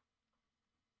then,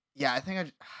 yeah, I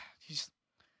think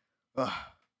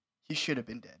he should have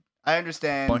been dead. I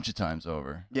understand. bunch of times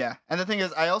over. Yeah, and the thing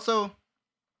is,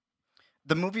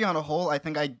 the movie on a whole, I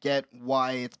think I get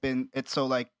why it's so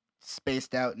like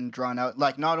spaced out and drawn out.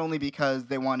 Like, not only because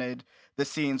they wanted the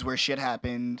scenes where shit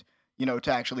happened,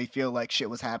 to actually feel like shit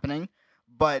was happening,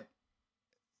 but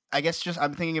I guess just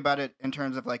I'm thinking about it in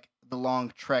terms of like the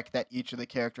long trek that each of the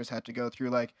characters had to go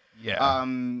through. Like, Yeah.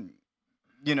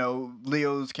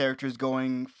 Leo's character is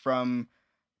going from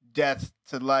death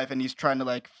to life, and he's trying to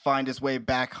like find his way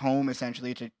back home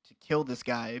essentially to kill this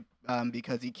guy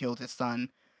because he killed his son.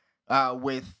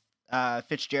 With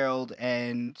Fitzgerald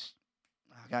and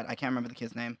oh god, I can't remember the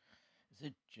kid's name. Is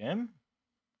it Jim?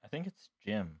 I think it's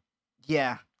Jim.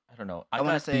 Yeah, I don't know. I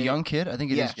wanna got say- the young kid. I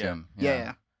think it is Yeah. Jim.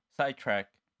 yeah. sidetrack.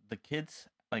 The kid's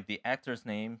like the actor's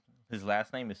name. His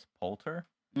last name is Poulter,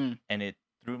 Mm. and it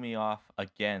threw me off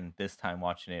again this time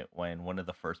watching it when one of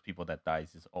the first people that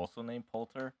dies is also named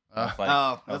Poulter. I was like,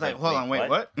 I was like, hold on, wait,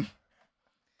 what?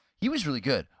 He was really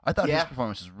good. I thought his Yeah.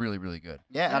 performance was really, really good.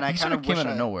 Yeah, and I he kind sort of of came wish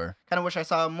out of nowhere. I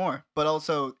saw him more, but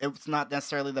also it's not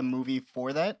necessarily the movie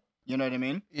for that. You know what I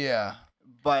mean? Yeah.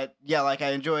 But yeah, like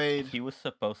I enjoyed. He was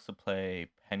supposed to play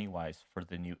Pennywise for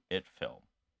the new It film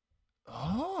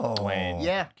Oh. when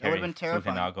Yeah, that would've Cary been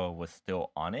terrifying. Fukunaga was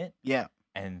still on it. Yeah,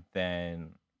 And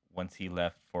then once he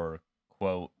left for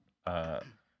quote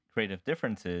creative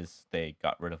differences, they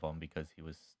got rid of him because he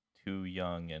was too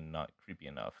young and not creepy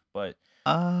enough. But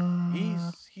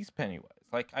he's Pennywise.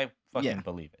 Like I fucking Yeah.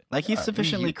 believe it. like he's Yeah,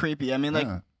 sufficiently creepy. I mean, like,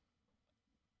 Yeah.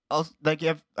 also, like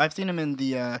I've seen him in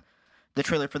the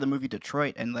trailer for the movie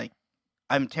Detroit, and like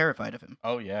I'm terrified of him.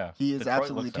 Oh yeah, He is Detroit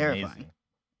absolutely looks terrifying. amazing.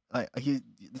 Like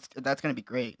that's gonna be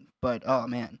great. But oh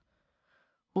man,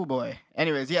 oh boy.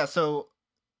 Anyways, yeah. So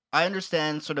I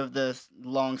understand sort of the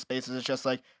long spaces. It's just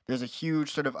like there's a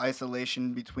huge sort of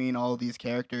isolation between all these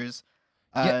characters.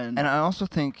 Yeah, And and I also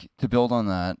think to build on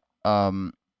that, a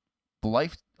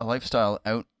lifestyle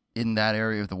out in that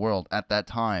area of the world at that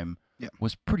time Yeah.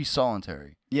 was pretty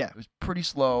solitary. yeah, It was pretty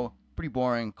slow, pretty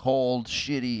boring, cold,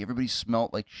 shitty. Everybody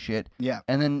smelt like shit. yeah,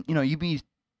 And then you'd be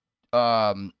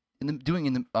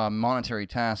doing the monetary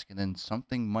task, and then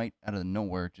something might out of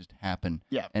nowhere just happen.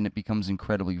 Yeah. And it becomes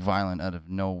incredibly violent out of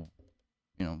no,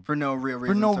 for no real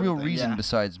reason. for no sort of real thing. reason Yeah.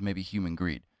 besides maybe human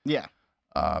greed. Yeah.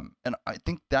 And I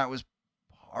think that was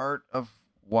part of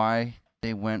why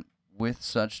they went with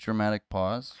such dramatic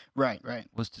pause, Right.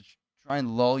 was to try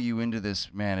and lull you into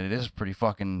this. Man, it is pretty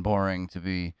fucking boring to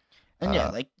be. And yeah,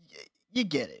 like you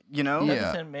get it, you know. That Yeah.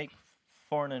 doesn't make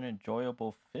for an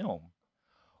enjoyable film.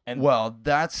 And Well,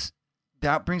 that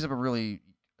brings up a really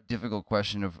difficult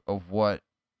question of what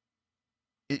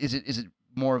is it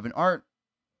more of an art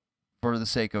for the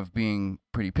sake of being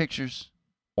pretty pictures,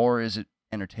 or is it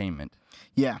entertainment?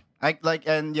 Yeah. I like,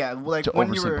 and yeah, like To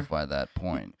when you were. oversimplify that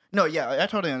point. No, yeah, I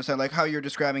totally understand. Like how you're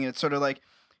describing it, it's sort of like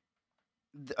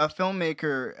a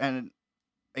filmmaker, and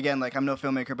again, like I'm no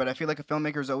filmmaker, but I feel like a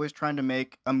filmmaker is always trying to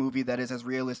make a movie that is as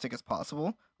realistic as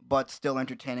possible, but still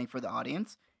entertaining for the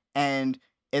audience. And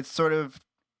it's sort of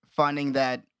finding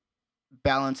that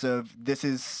balance of this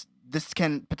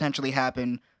can potentially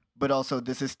happen, but also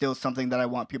this is still something that I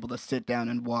want people to sit down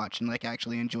and watch and like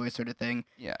actually enjoy, sort of thing.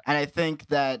 Yeah. And I think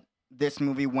that this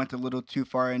movie went a little too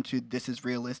far into this is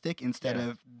realistic instead Yeah.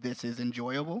 of this is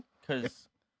enjoyable. because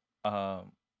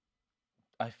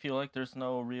I feel like there's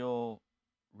no real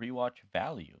rewatch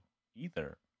value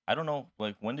either. I don't know,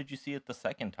 like when did you see it the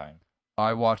second time?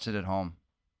 I watched it at home.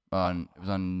 It was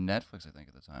on Netflix, I think,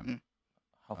 at the time.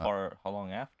 How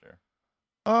long after?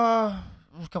 It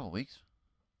was a couple of weeks.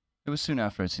 It was soon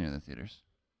after I'd seen it in the theaters.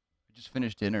 I just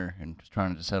finished dinner and was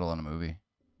trying to settle on a movie,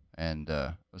 and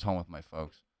I was home with my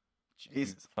folks.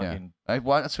 Jesus, Fucking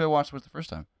That's who I watched with the first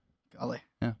time. golly.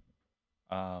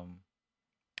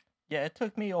 yeah, it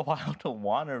took me a while to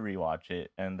want to rewatch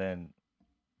it, and then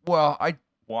Well, I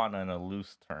want in a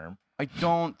loose term.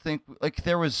 don't think like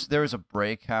there was a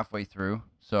break halfway through,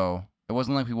 so it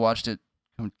wasn't like we watched it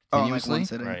Oh, like continuously. one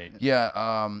sitting. Right.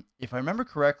 Yeah, if I remember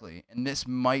correctly, and this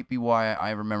might be why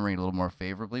I remember it a little more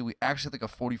favorably, we actually took a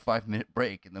 45-minute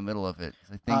break in the middle of it.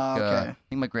 I think Okay. I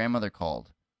think my grandmother called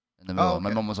in the middle. Oh, My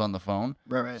okay. mom was on the phone,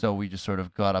 Right. so we just sort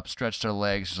of got up, stretched our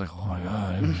legs. She's like, "Oh my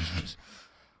god,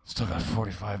 still got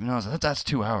 45 minutes. That's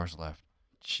 2 hours left.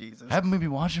 Jesus. Haven't we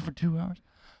been watching for 2 hours?" Yeah,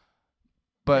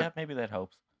 But maybe that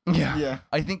helps. yeah, Yeah.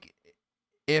 I think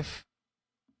if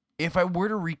I were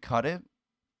to recut it,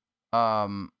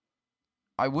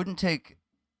 I wouldn't take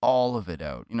all of it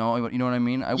out. You know what I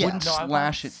mean? I Yeah. wouldn't No, I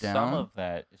slash want it down. Some of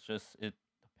that. It's just it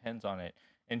depends on it.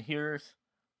 And here's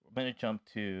I'm gonna jump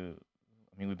to.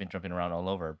 I mean, we've been jumping around all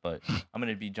over, but I'm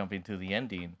gonna be jumping to the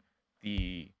ending.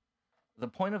 The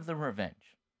point of the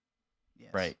revenge,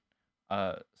 Yes. right?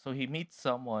 So he meets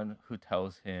someone who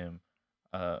tells him,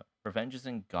 revenge is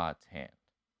in God's hand.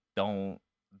 Don't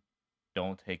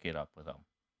take it up with him,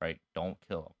 right? Don't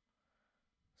kill him.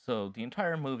 So the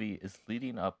entire movie is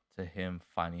leading up to him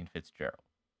finding Fitzgerald.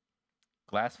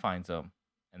 Glass finds him,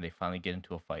 and they finally get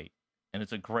into a fight, and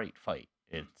it's a great fight.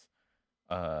 It's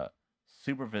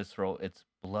super visceral. It's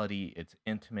bloody. It's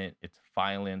intimate. It's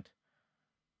violent.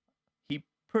 He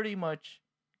pretty much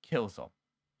kills him.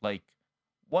 Like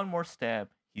one more stab,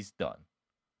 he's done.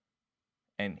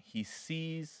 And he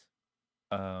sees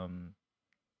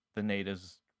the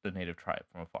native tribe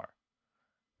from afar,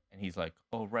 and he's like,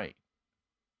 "Oh right,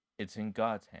 it's in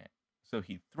God's hand." So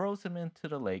he throws him into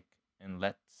the lake and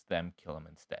lets them kill him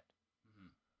instead.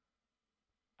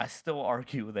 I still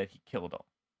argue that he killed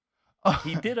him.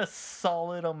 He did a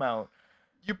solid amount.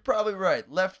 You're probably right.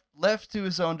 Left to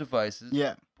his own devices,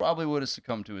 Yeah. probably would have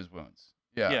succumbed to his wounds.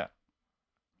 Yeah. Yeah.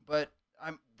 But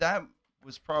that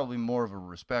was probably more of a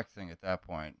respect thing at that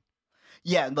point.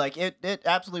 Yeah, like it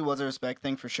absolutely was a respect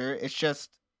thing for sure. It's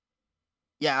just,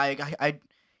 yeah, I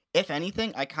if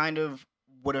anything, I kind of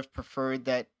would have preferred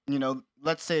that,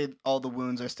 let's say all the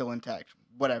wounds are still intact,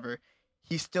 whatever.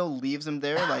 He still leaves him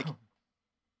there, like,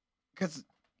 because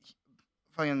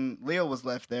fucking Leo was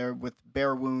left there with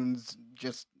bare wounds,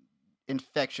 just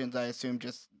infections, I assume,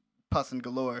 just pus and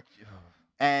galore.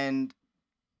 And,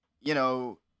 you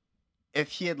know, if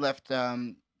he had left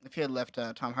Tom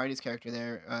Hardy's character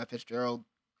there, Fitzgerald,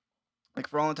 like,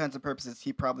 for all intents and purposes,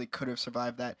 he probably could have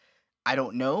survived that. I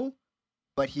don't know,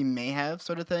 but he may have,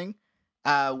 sort of thing.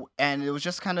 And it was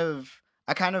just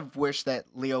I kind of wish that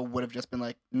Leo would have just been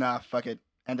like, nah, fuck it,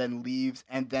 and then leaves,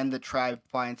 and then the tribe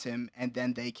finds him, and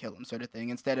then they kill him, sort of thing,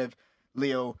 instead of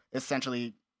Leo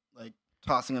essentially, like,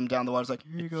 tossing him down the water. It's like,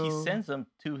 here you go. He sends him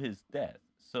to his death.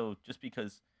 So just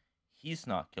because he's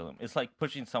not killing him, it's like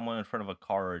pushing someone in front of a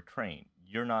car or a train.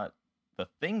 You're not the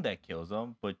thing that kills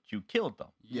them, but you killed them.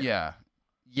 Yeah.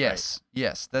 Yes. Right.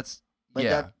 Yes. That's like yeah.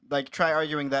 That, like, try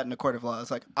arguing that in a court of law.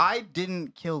 It's like, I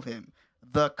didn't kill him.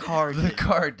 The car did. The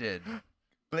car did.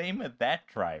 Blame that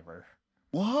driver.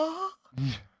 What?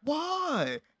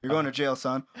 Why? You're going to jail,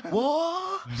 son.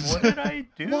 What? What did I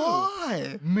do?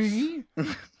 Why? Me?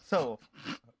 So,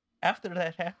 after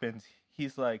that happens,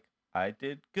 he's like, I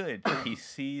did good. He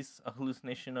sees a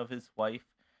hallucination of his wife.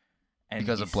 And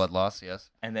because of blood loss, yes.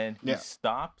 And then he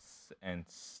stops and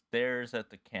stares at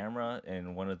the camera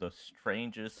in one of the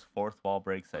strangest fourth wall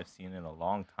breaks I've seen in a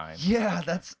long time. Yeah,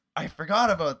 I forgot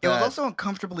about that. It was also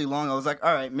uncomfortably long. I was like,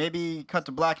 all right, maybe cut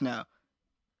to black now.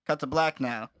 Cut to black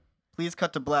now. Please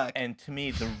cut to black. And to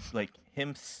me,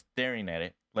 him staring at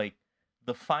it, like,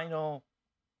 the final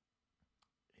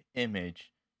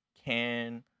image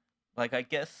can, like, I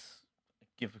guess,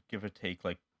 give or take,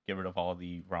 like, get rid of all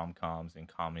the rom-coms and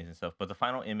comedies and stuff, but the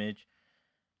final image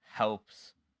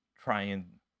helps try and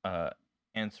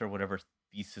answer whatever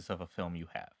thesis of a film you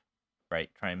have, right?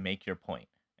 Try and make your point.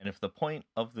 And if the point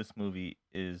of this movie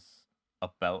is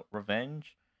about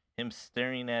revenge, him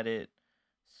staring at it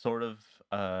sort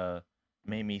of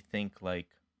made me think, like,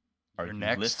 are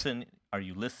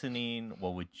you listening?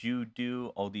 What would you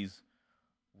do? All these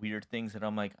weird things that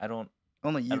I'm like,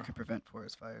 Only you could prevent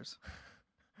forest fires.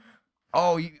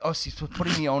 See, so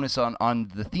putting the onus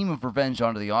on the theme of revenge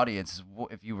onto the audience.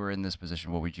 If you were in this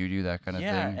position, what would you do? That kind of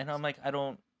thing. Yeah, and I'm like, I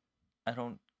don't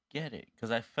get it,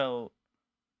 because I felt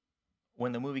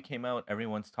when the movie came out,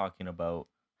 everyone's talking about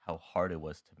how hard it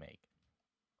was to make.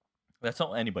 That's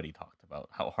all anybody talked about,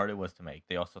 how hard it was to make.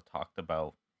 They also talked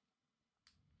about,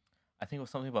 I think it was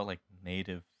something about, like,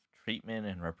 native treatment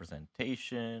and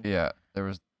representation. Yeah, there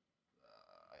was.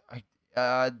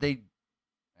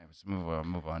 Let's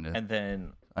move on to and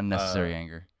then unnecessary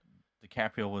anger.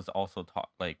 DiCaprio was also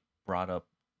brought up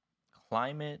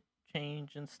climate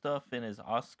change and stuff in his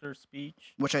Oscar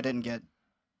speech, which I didn't get.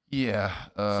 Yeah,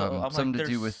 something like, to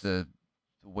do with the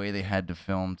way they had to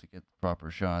film to get the proper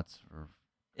shots for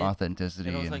authenticity.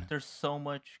 And I was like, there's so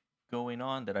much going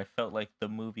on that I felt like the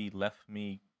movie left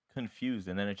me confused,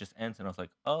 and then it just ends, and I was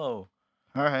like, oh,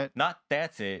 all right,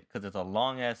 that's it, because it's a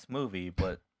long ass movie,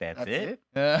 but that's it.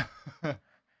 Yeah.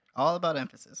 All about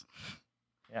emphasis.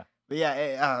 Yeah. But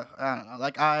yeah, I don't know.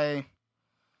 Like,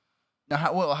 Now,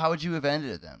 how would you have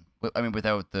ended it then? I mean,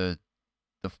 without the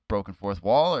broken fourth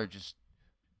wall, or just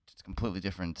completely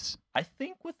different? I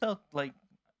think without, like,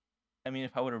 I mean,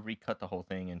 if I would have recut the whole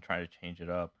thing and tried to change it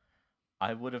up,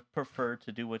 I would have preferred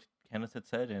to do what Kenneth had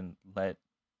said and let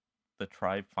the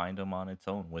tribe find him on its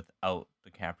own without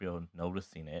DiCaprio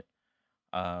noticing it.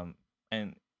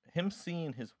 And him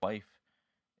seeing his wife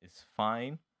is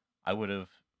fine. I would have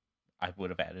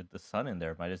added the son in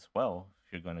there. Might as well,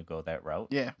 if you're going to go that route.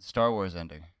 Yeah. Star Wars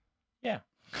ending. Yeah.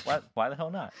 Why the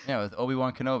hell not? Yeah, with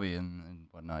Obi-Wan Kenobi and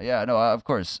whatnot. Yeah, no, of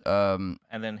course. And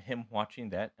then him watching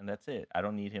that, and that's it. I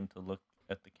don't need him to look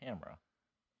at the camera.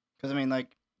 Because, I mean, like,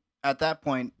 at that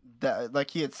point, like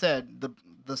he had said,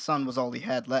 the son was all he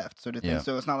had left, sort of thing. Yeah.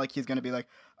 So it's not like he's going to be like,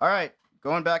 all right,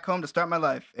 going back home to start my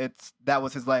life. That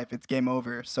was his life. It's game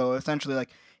over. So essentially, like,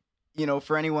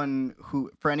 for anyone who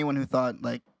thought,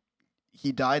 like,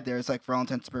 he died there, it's like, for all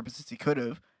intents and purposes, he could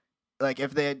have. Like,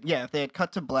 if they had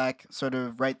cut to black, sort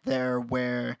of right there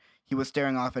where he was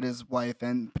staring off at his wife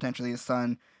and potentially his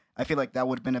son, I feel like that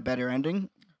would have been a better ending.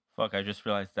 Fuck, I just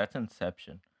realized that's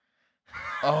Inception.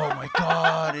 Oh my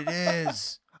god, it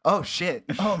is. Oh shit.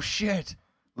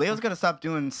 Leo's got to stop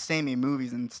doing samey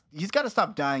movies, and he's got to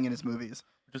stop dying in his movies.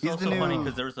 Which is also funny,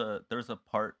 because there's a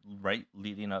part right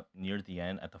leading up near the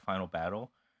end at the final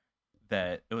battle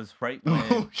that it was right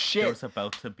when there was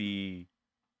about to be,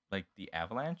 like, the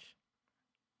avalanche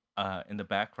in the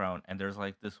background, and there's,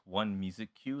 like, this one music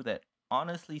cue that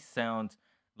honestly sounds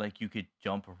like you could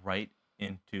jump right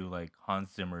into, like,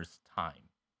 Hans Zimmer's Time.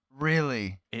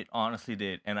 Really? It honestly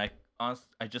did, and I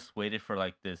just waited for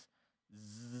like this,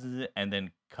 and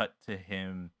then cut to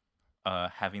him,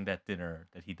 having that dinner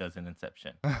that he does in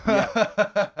Inception. And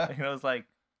I was like,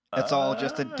 It's all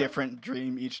just a "Uh." different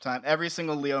dream each time. Every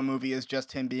single Leo movie is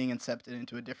just him being incepted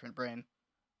into a different brain.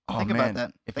 Oh Think man, about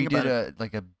that. if Think he did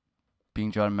about a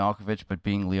being John Malkovich but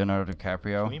being Leonardo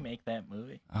DiCaprio. Can we make that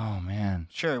movie? Oh man,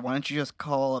 Sure, why don't you just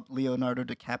call up Leonardo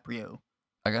DiCaprio?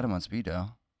 I got him on speed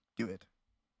dial. Do it.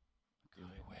 I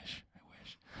wish.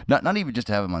 Not even just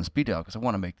to have him on speed dial because I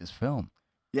want to make this film.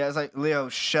 Yeah, it's like, Leo,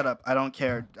 shut up. I don't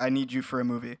care. I need you for a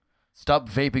movie. Stop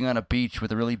vaping on a beach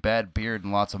with a really bad beard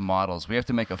and lots of models. We have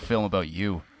to make a film about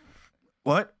you.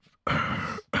 What?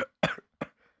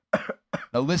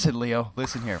 Now listen, Leo.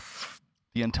 Listen here.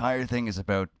 The entire thing is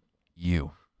about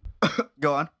you.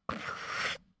 Go on.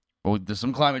 Well, there's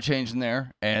some climate change in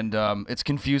there, and it's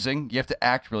confusing. You have to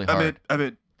act really hard. I'm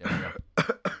in. There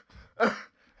we go.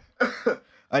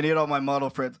 I need all my model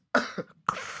friends.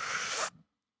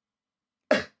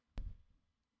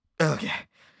 Okay.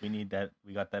 We need that.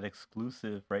 We got that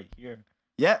exclusive right here.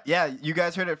 Yeah, you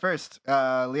guys heard it first.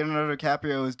 Leonardo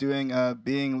DiCaprio is doing a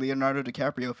Being Leonardo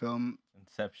DiCaprio film.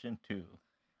 Inception 2.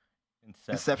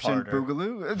 Inception Harder.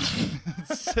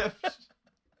 Boogaloo?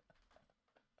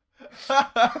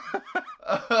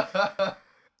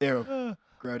 Ew.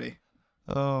 Grody.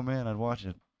 Oh man, I'd watch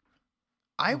it.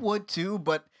 I would too,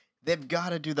 but they've got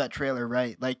to do that trailer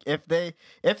right. Like if they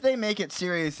make it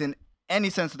serious in any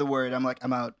sense of the word, I'm like,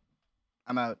 I'm out.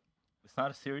 It's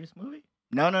not a serious movie.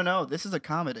 No. This is a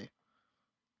comedy.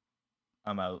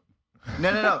 I'm out.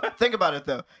 No. Think about it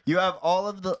though. You have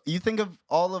you think of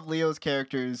all of Leo's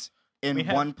characters in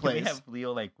one place. Can we have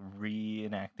Leo like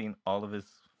reenacting all of his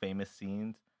famous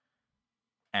scenes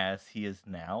as he is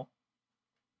now,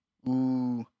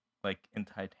 Ooh, like in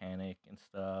Titanic and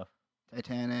stuff?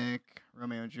 Titanic,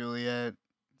 Romeo and Juliet,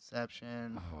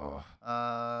 Inception.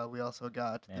 Oh. We also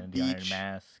got Man the in the Iron beach.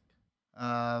 Mask.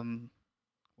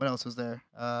 What else was there?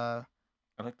 I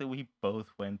like that we both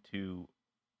went to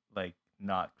like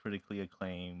not critically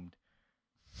acclaimed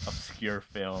obscure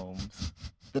films.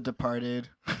 The Departed.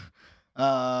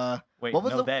 Wait, What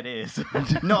was no, the- that is.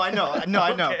 No, I know.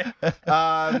 Okay.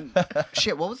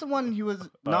 Shit. What was the one he was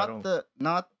Oh, I don't-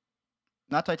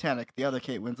 not Titanic? The other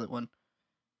Kate Winslet one.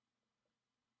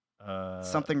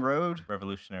 Something Road.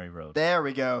 Revolutionary Road. There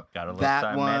we go. Gotta love that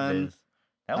Sam one. Mendes.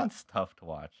 That one's tough to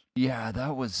watch. Yeah,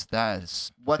 that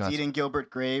is. What's God's- Eating Gilbert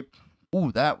Grape?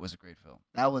 Ooh, that was a great film.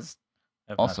 That was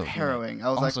I've not Also seen it. harrowing. I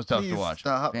was Also like, tough please to watch.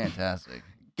 stop. Fantastic.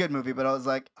 Good movie, but I was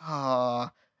like,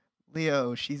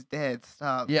 Leo, she's dead.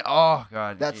 Stop. Yeah. Oh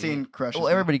God. That yeah. scene crushes Well,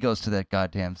 me. everybody goes to that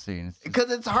goddamn scene. It's just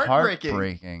Because it's heartbreaking.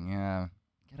 heartbreaking. Yeah.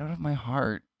 Get out of my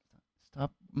heart.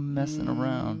 Stop messing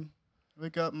around.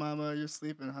 Wake up, mama. You're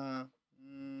sleeping, huh?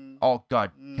 Mm, Oh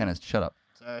God, Mm. Kenneth, shut up.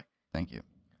 sorry. Thank you.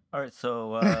 All right,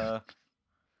 so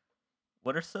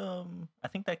what are some? I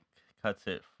think that cuts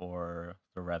it for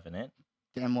The Revenant.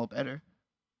 Damn well better.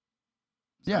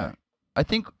 Yeah. Sorry. I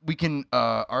think we can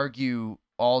argue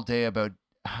all day about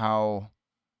how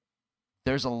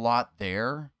there's a lot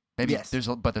there. Maybe Yes. there's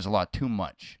a lot too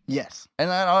much. Yes. And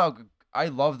I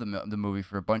love the movie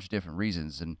for a bunch of different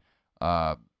reasons, and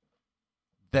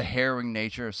the harrowing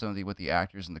nature of some of what the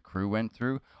actors and the crew went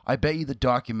through. I bet you the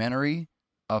documentary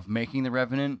of making The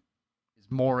Revenant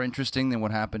is more interesting than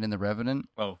what happened in The Revenant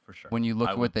Oh, for sure. when you look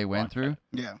I at would what they went watch through.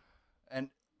 that. Yeah. And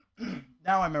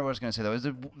now I remember what I was going to say. That was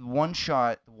the one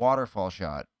shot, the waterfall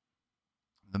shot,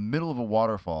 the middle of a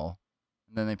waterfall,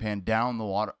 and then they pan down the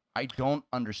water. I don't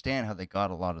understand how they got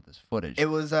a lot of this footage It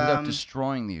was without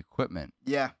destroying the equipment.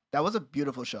 yeah, that was a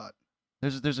beautiful shot.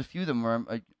 There's a few of them where I'm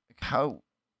like, how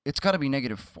it's got to be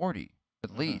 -40 at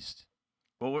Mhm. least.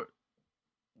 Well,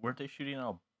 weren't they shooting in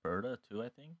Alberta too? I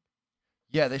think.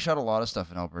 Yeah, they shot a lot of stuff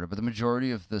in Alberta, but the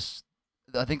majority of this,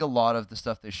 I think a lot of the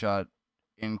stuff they shot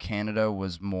in Canada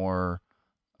was more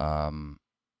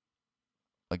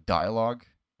like dialogue.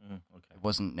 Okay. It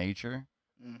wasn't nature.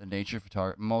 Mm. The nature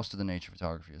most of the nature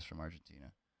photography is from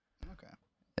Argentina Okay.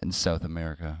 and South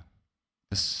America.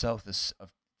 The south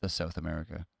of South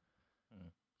America. Hmm.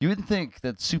 You wouldn't think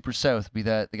that Super South would be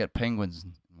that they got penguins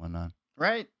and whatnot.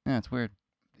 Right. Yeah, it's weird.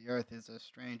 The Earth is a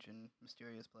strange and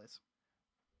mysterious place.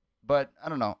 But I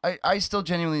don't know. I still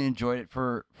genuinely enjoyed it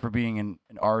for being an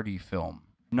arty film,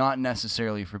 not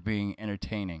necessarily for being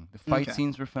entertaining. The fight Okay.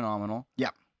 scenes were phenomenal. Yeah.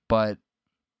 But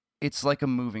it's like a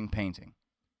moving painting.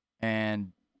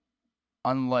 And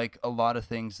unlike a lot of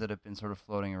things that have been sort of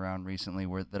floating around recently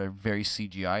that are very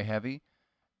CGI heavy,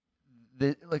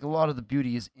 like a lot of the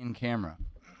beauty is in camera.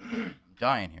 I'm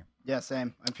dying here. Yeah,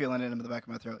 same. I'm feeling it in the back of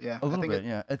my throat. Yeah, A little I think bit,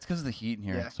 yeah. It's because of the heat in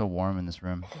here. Yeah. It's so warm in this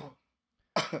room.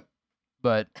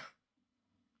 But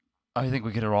I think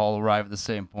we could all arrive at the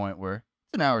same point where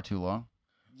it's an hour too long.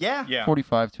 Yeah, Yeah.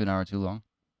 45 to an hour too long.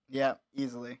 yeah,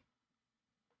 easily.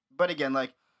 But again,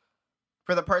 like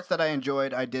for the parts that I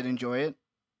enjoyed, I did enjoy it,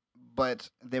 but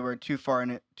they were too far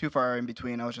in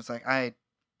between. I was just like,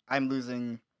 I'm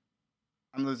losing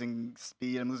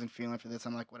speed. I'm losing feeling for this.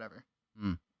 I'm like, whatever.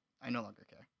 Hmm. I no longer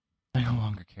care. I no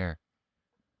longer care.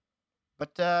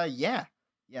 But yeah,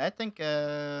 I think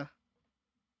that's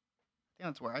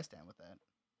where I stand with that.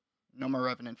 No more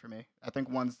Revenant for me. I think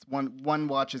one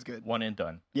watch is good. One and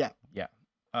done. Yeah. Yeah.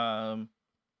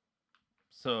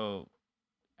 So,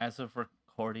 as of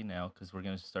recording now, because we're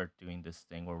gonna start doing this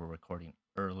thing where we're recording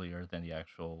earlier than the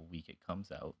actual week it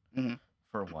comes out. Mhm.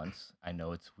 For once, I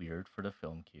know it's weird for the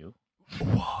film queue.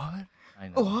 What? I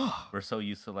know. Oh, We're so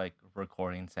used to like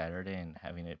recording Saturday and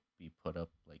having it be put up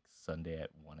like Sunday at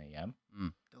 1 a.m.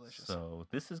 delicious. So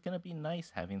this is gonna be nice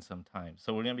having some time.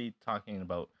 So we're gonna be talking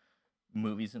about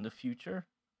movies in the future.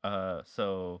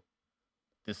 So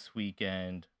this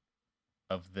weekend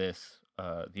of this,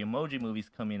 the Emoji movie's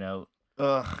coming out.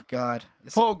 Ugh, God.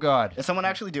 Oh, God. Is someone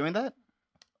actually doing that?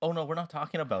 Oh no, we're not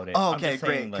talking about it. Oh, I'm okay, just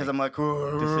great. saying, Because I'm like,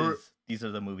 these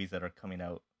are the movies that are coming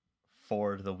out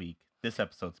for the week. This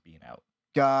episode's being out.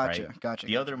 gotcha, right? gotcha.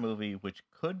 The other movie, which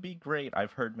could be great,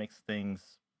 I've heard mixed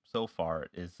things so far,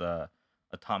 is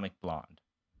Atomic Blonde.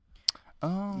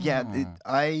 Oh. Yeah,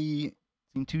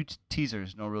 Seen two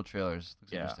teasers, no real trailers.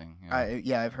 Looks Yeah. interesting.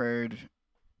 Yeah. I've heard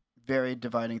very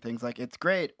dividing things. Like it's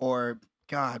great, or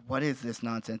God, what is this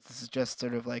nonsense? This is just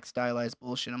sort of like stylized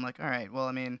bullshit. I'm like, all right, well,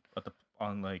 I mean, But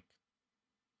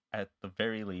at the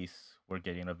very least, we're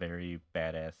getting a very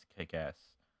badass, kick-ass,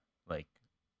 like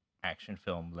action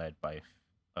film led by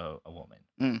a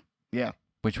woman.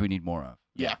 Which we need more of.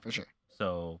 yeah, for sure.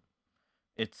 So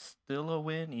it's still a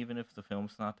win, even if the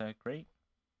film's not that great.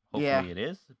 Hopefully Yeah. it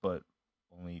is, but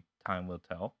only time will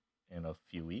tell in a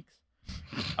few weeks.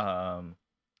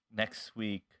 Next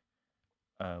week,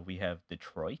 we have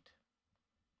Detroit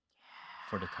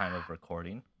for the time of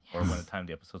recording, or when the time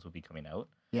the episodes will be coming out.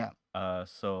 Yeah.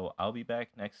 So I'll be back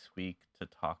next week to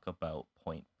talk about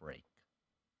Point Break,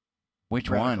 Which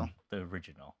Radical. one? the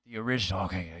original. The original.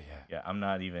 Okay, yeah. Yeah, I'm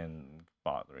not even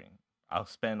bothering. I'll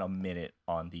spend a minute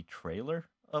on the trailer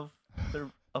of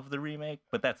the remake,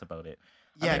 but that's about it.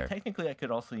 Yeah. I mean, technically, I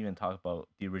could also even talk about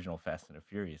the original Fast and the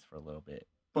Furious for a little bit,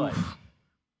 but Oof.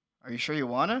 Are you sure you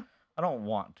wanna? I don't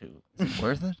want to. Is it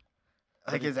worth it?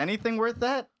 Like, is anything worth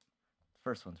that?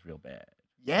 First one's real bad.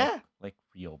 Yeah. Like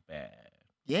real bad.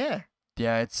 Yeah.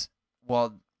 Yeah, it's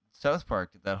South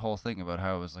Park did that whole thing about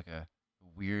how it was like a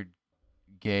weird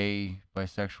gay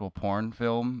bisexual porn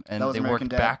film, and That was they American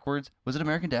worked Dad. backwards. Was it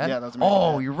American Dad? Yeah, that was American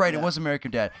Oh, Dad. you're right. It Yeah. was American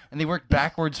Dad, and they worked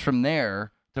backwards from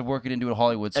there to work it into a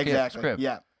Hollywood Exactly. script.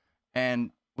 Yeah.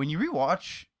 And when you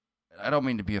rewatch, I don't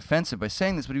mean to be offensive by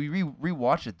saying this, but if you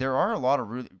rewatch it, there are a lot of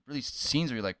really scenes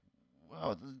where you're like,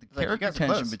 wow, the Like, you character guys are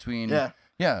tension close. between Yeah.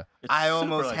 yeah. It's I super,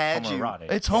 almost like, had you.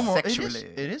 homoerotic. It's homo. Sexually.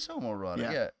 It is homoerotic.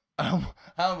 Yeah. Yeah. I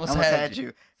almost Almost had had you.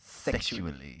 you.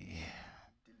 Sexually.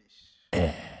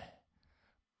 Eh.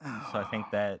 So I think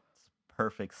that's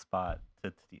perfect spot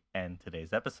to end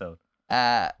today's episode.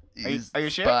 Are you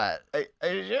sure? Spot.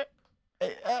 Are you sure?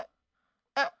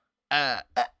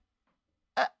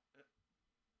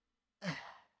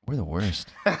 We're the worst.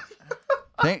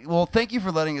 Thank you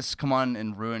for letting us come on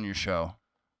and ruin your show.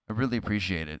 I really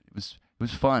appreciate it. It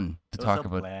was fun to It was talk a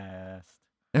about. blast.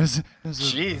 It was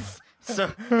Jeez.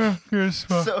 So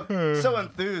so so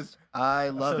enthused. I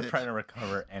I'm love still it. trying to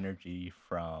recover energy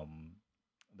from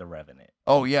the Revenant.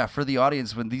 Oh yeah, for the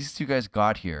audience, when these two guys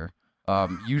got here,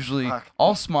 usually Fuck.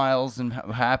 all smiles and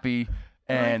happy,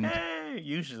 and Like, hey,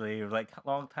 usually like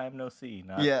long time no see.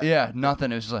 Not, Yeah. yeah,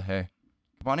 nothing. It was just like, hey,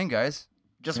 come on in, guys.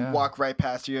 Just Yeah. walk right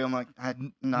past you. I'm like,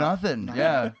 Nothing. no,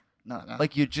 Yeah, No.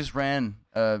 like you just ran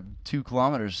 2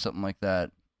 kilometers, something like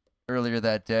that, earlier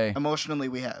that day. Emotionally,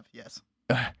 we have, yes.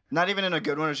 Not even in a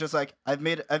good one. It's just like this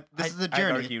is a I'd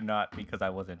journey. argue not because I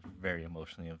wasn't very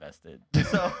emotionally invested.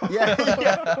 So yeah.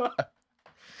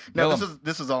 No, Kill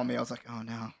this was all me. I was like, oh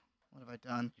no, what have I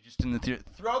done? You're just in the theater.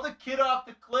 Throw the kid off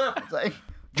the cliff. It's like,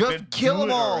 Then just kill do them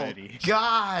it all. already.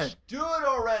 God, Do it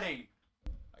already.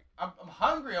 I'm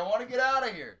hungry. I want to get out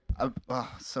of here. I'm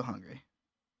so hungry.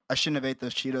 I shouldn't have ate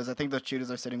those Cheetos. I think those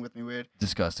Cheetos are sitting with me weird.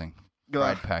 Disgusting. Go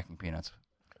Fried packing peanuts.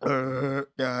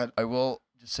 God, I will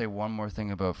just say one more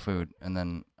thing about food, and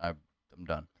then I'm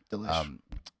done. delicious.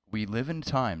 We live in a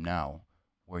time now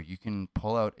where you can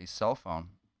pull out a cell phone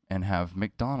and have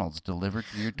McDonald's delivered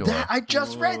to your door. I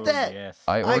just read that. Yes.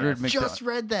 I ordered I just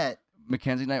read that.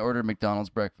 Mackenzie and I ordered McDonald's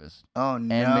breakfast Oh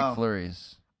no. and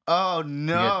McFlurries. Oh We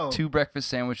no. had 2 breakfast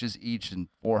sandwiches each and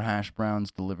 4 hash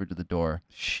browns delivered to the door.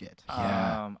 Shit.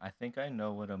 Yeah. I think I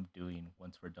know what I'm doing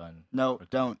once we're done. No,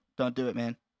 recording. don't do it,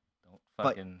 man. Don't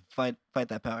fucking. Fight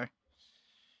that power.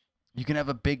 You can have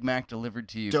a Big Mac delivered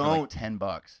to you for like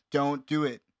 $10. Don't do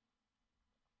it.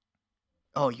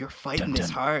 Oh, you're fighting Dun, this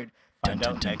dun. hard. Find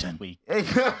Dun, out dun, next dun, week.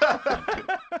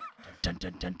 Dun,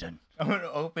 dun, dun, dun. I'm gonna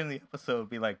open the episode and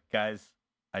be like, guys,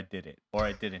 I did it, or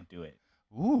I didn't do it.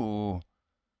 Ooh.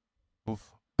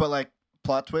 Oof. But like,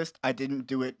 plot twist, I didn't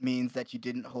do it means that you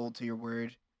didn't hold to your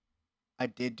word. I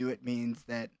did do it means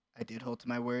that I did hold to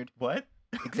my word. What?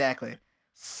 Exactly.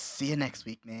 See you next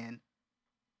week, man.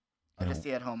 I'll Yeah. just see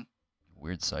you at home.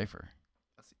 Weird cipher.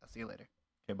 I'll see you later.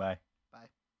 Okay, bye.